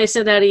times I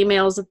send out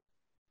emails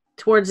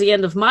towards the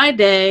end of my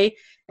day.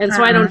 And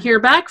so I don't hear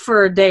back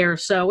for a day or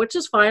so, which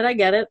is fine. I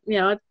get it.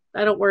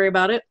 I don't worry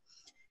about it.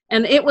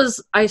 And it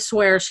was, I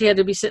swear, she had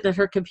to be sitting at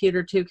her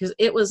computer too, because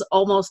it was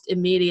almost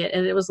immediate.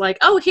 And it was like,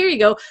 oh, here you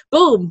go.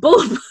 Boom,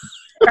 boom.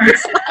 Like,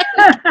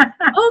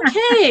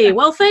 okay,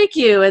 well, thank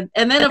you. And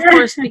then, of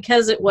course,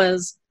 because it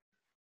was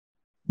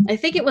I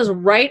think it was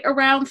right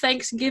around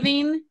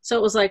Thanksgiving. So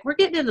it was like, we're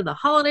getting into the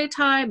holiday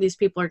time. These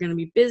people are going to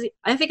be busy.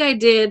 I think I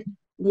did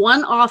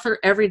one author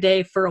every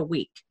day for a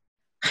week.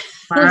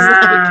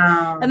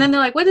 Wow. And then they're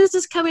like, when is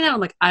this coming out? I'm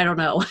like, I don't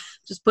know.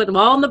 Just put them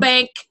all in the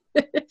bank.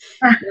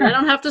 I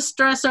don't have to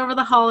stress over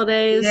the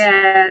holidays.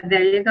 Yeah,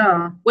 there you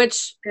go.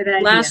 Which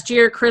last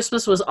year,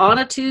 Christmas was on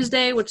a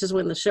Tuesday, which is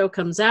when the show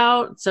comes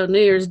out. So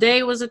New Year's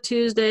Day was a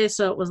Tuesday.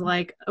 So it was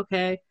like,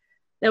 okay,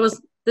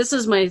 this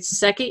is my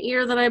second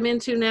year that I'm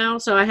into now.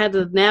 So I had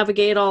to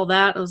navigate all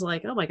that. I was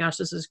like, oh my gosh,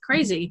 this is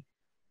crazy.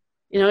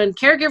 And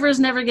caregivers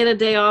never get a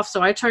day off.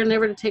 So I try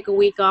never to take a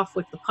week off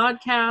with the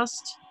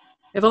podcast.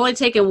 I've only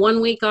taken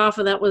 1 week off,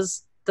 and that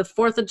was the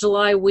 4th of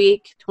July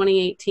week,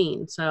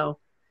 2018. So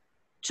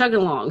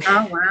chugging along.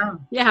 Oh, wow.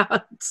 Yeah. Wow.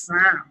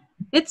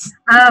 It's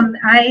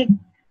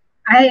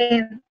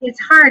it's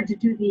hard to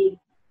do the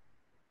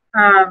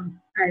I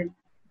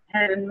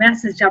had a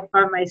message up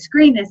on my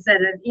screen that said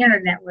an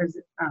internet was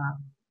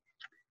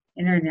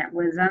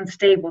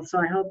unstable, so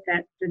I hope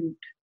that didn't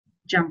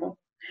jumble.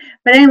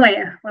 But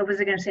anyway, what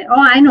was I going to say?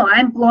 Oh, I know,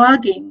 I'm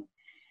blogging.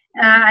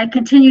 I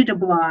continue to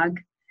blog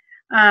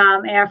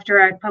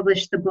after I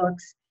published the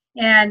books,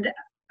 and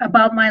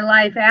about my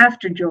life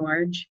after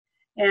George.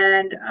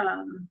 And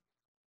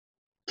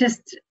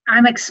just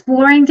I'm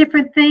exploring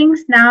different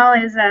things now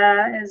as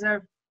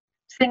a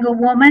single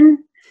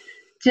woman.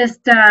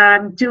 Just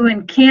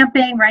doing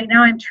camping right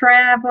now. I'm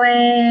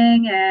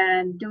traveling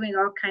and doing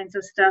all kinds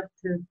of stuff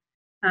to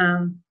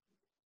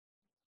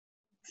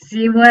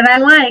see what I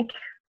like,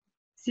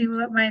 see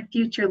what my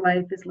future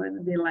life is going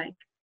to be like.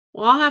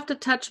 Well, I'll have to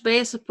touch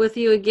base with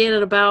you again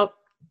in about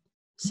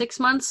 6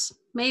 months,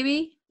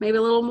 maybe a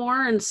little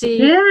more, and see.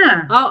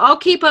 Yeah. I'll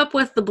keep up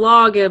with the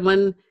blog, and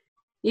when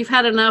you've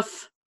had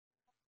enough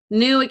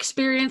new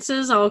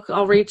experiences,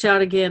 I'll reach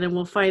out again, and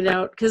we'll find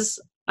out, because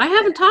I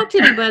haven't talked to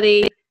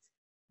anybody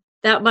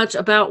that much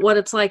about what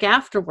it's like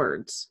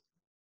afterwards.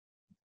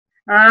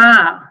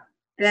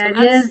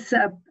 It's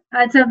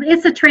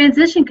a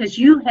transition, because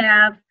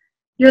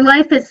your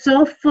life is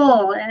so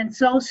full and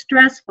so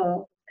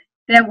stressful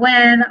that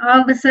when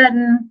all of a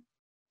sudden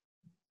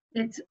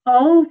it's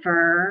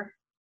over,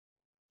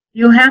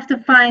 you have to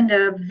find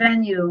a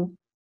venue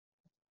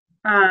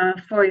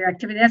for your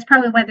activity. That's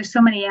probably why there's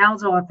so many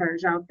Alz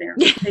authors out there.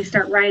 They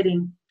start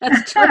writing.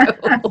 That's true.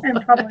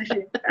 And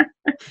publishing.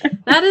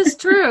 That is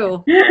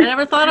true. I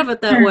never thought of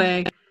it that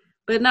way.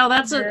 But no,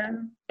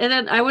 and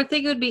then I would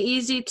think it would be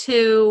easy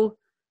to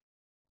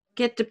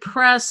get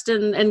depressed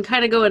and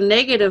kind of go a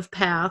negative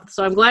path.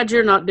 So I'm glad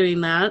you're not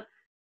doing that.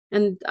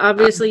 And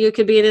obviously you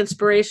could be an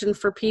inspiration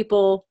for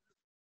people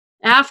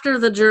after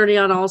the journey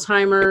on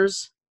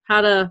Alzheimer's,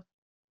 how to,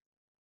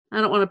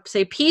 I don't want to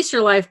say piece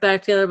your life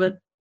back together, but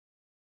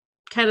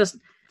kind of,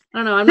 I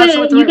don't know. I'm not sure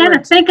what the you got to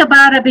words. think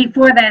about it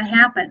before that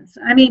happens.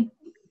 I mean,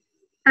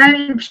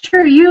 I'm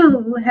sure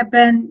you have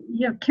been,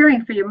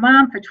 caring for your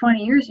mom for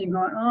 20 years. You're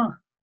going, oh,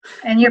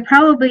 and you're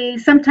probably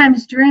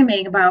sometimes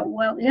dreaming about,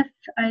 well, if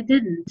I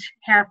didn't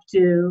have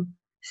to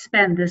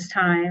spend this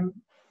time,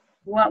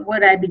 what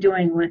would I be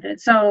doing with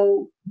it?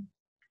 So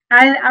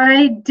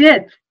I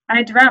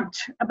dreamt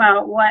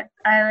about what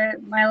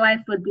my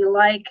life would be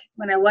like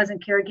when I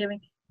wasn't caregiving.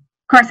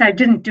 Of course, I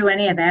didn't do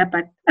any of that,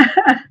 but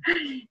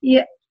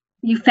you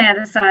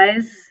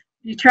fantasize.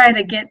 You try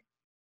to get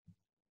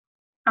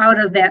out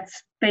of that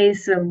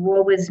space of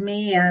woe is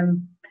me.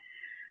 I'm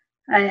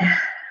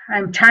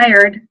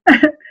tired,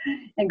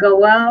 and go,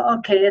 well,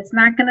 okay, it's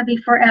not going to be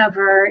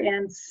forever,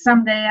 and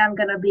someday I'm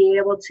going to be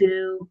able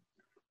to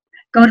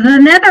go to the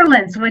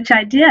Netherlands, which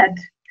I did.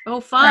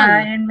 Oh,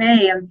 fun! In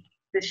May of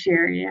this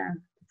year, yeah.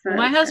 So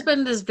my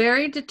husband is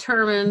very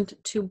determined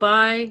to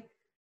buy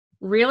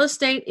real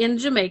estate in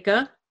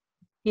Jamaica.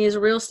 He's a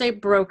real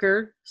estate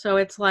broker, so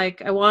it's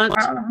like I want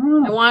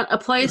a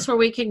place where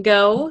we can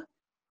go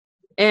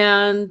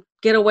and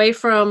get away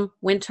from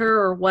winter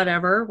or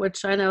whatever.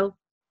 Which I know,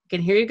 I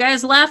can hear you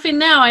guys laughing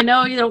now. I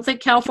know you don't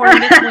think California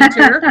gets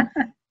winter.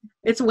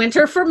 It's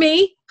winter for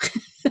me.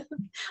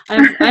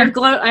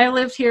 I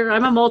lived here.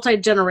 I'm a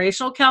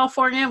multi-generational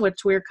Californian,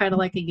 which we're kind of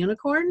like a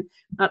unicorn.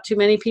 Not too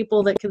many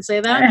people that can say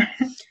that.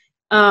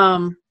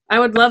 I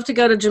would love to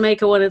go to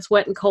Jamaica when it's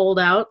wet and cold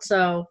out,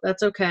 so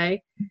that's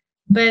okay.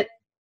 But,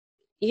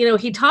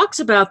 he talks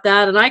about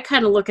that, and I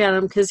kind of look at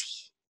him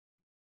because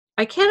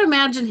I can't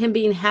imagine him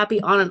being happy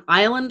on an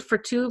island for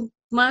too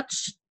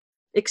much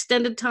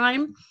extended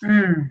time.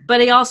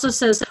 But he also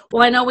says,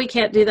 well, I know we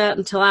can't do that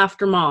until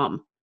after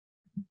mom.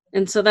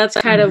 And so that's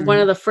kind of one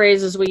of the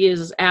phrases we use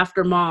is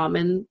after mom.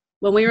 And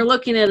when we were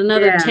looking at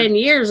another 10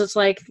 years, it's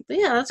like,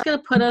 yeah, that's going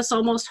to put us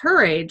almost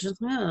her age.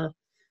 Yeah.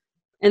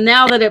 And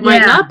now that it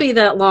might not be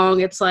that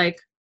long, it's like,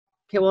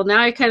 okay, well, now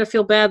I kind of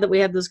feel bad that we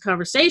had those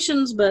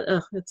conversations, but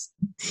it's.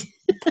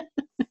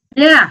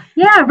 Yeah,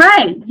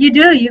 right. You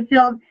do. You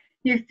feel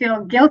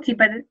guilty,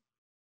 but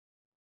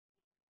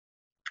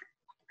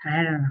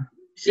I don't know.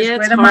 It's just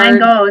where the mind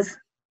goes.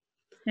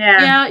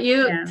 Yeah.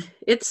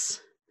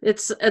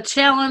 It's a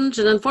challenge,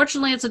 and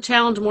unfortunately, it's a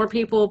challenge more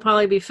people will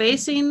probably be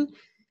facing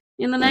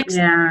in the next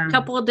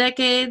couple of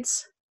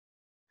decades.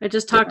 I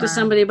just talked to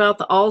somebody about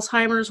the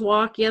Alzheimer's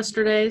walk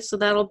yesterday, so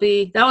that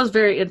was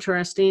very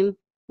interesting.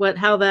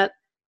 How the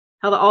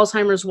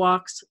Alzheimer's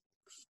walks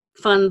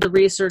fund the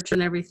research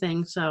and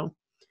everything. So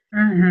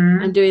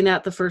I'm doing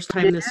that the first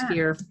time this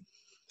year.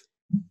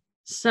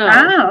 So,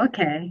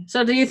 okay.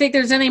 So do you think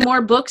there's any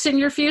more books in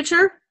your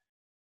future?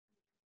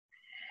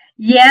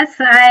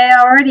 Yes, I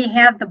already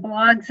have the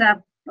blogs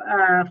up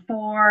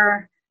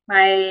for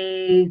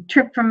my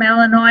trip from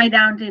Illinois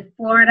down to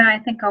Florida. I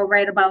think I'll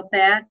write about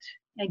that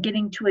and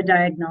getting to a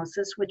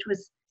diagnosis, which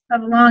was a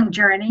long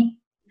journey.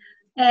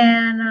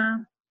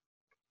 And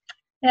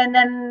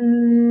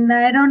then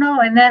I don't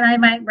know. And then I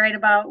might write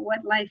about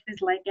what life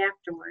is like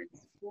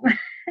afterwards.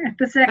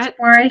 This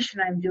exploration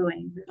I'm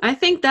doing. I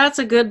think that's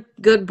a good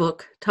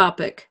book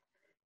topic.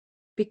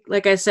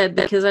 Like I said,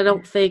 because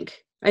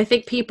I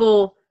think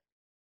people,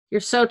 you're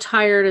so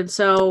tired, and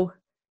so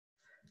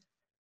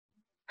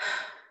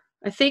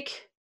I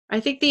think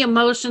the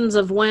emotions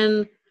of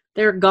when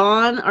they're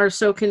gone are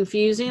so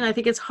confusing. I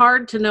think it's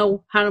hard to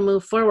know how to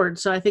move forward.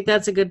 So I think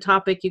that's a good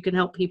topic you can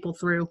help people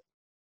through.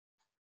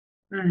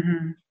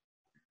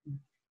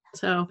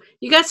 So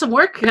you got some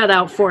work cut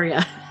out for you.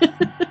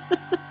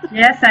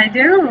 Yes, I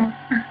do.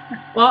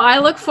 Well, I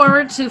look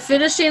forward to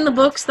finishing the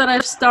books that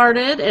I've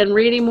started and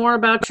reading more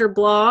about your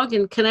blog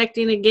and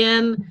connecting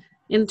again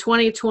in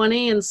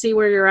 2020 and see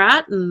where you're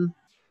at. And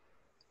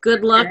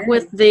good luck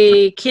with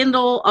the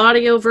Kindle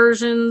audio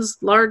versions,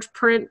 large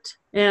print,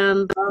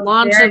 and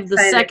launch of the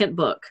second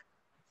book.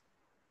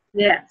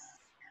 Yes.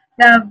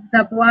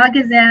 The blog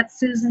is at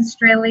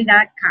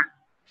susanstraley.com.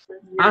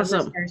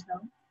 Awesome.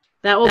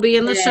 That will be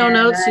in the show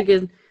notes. You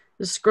can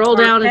just scroll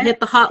down and hit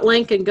the hot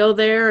link and go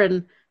there.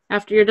 And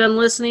after you're done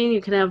listening,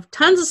 you can have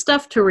tons of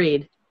stuff to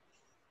read.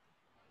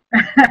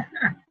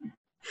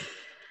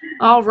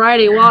 All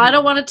righty. Well, I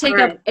don't want to take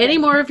up any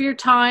more of your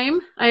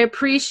time. I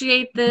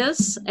appreciate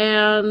this,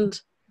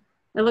 and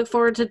I look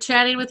forward to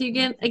chatting with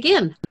you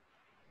again.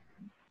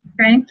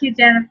 Thank you,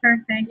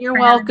 Jennifer. Thank you. You're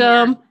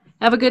welcome.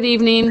 Have a good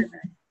evening.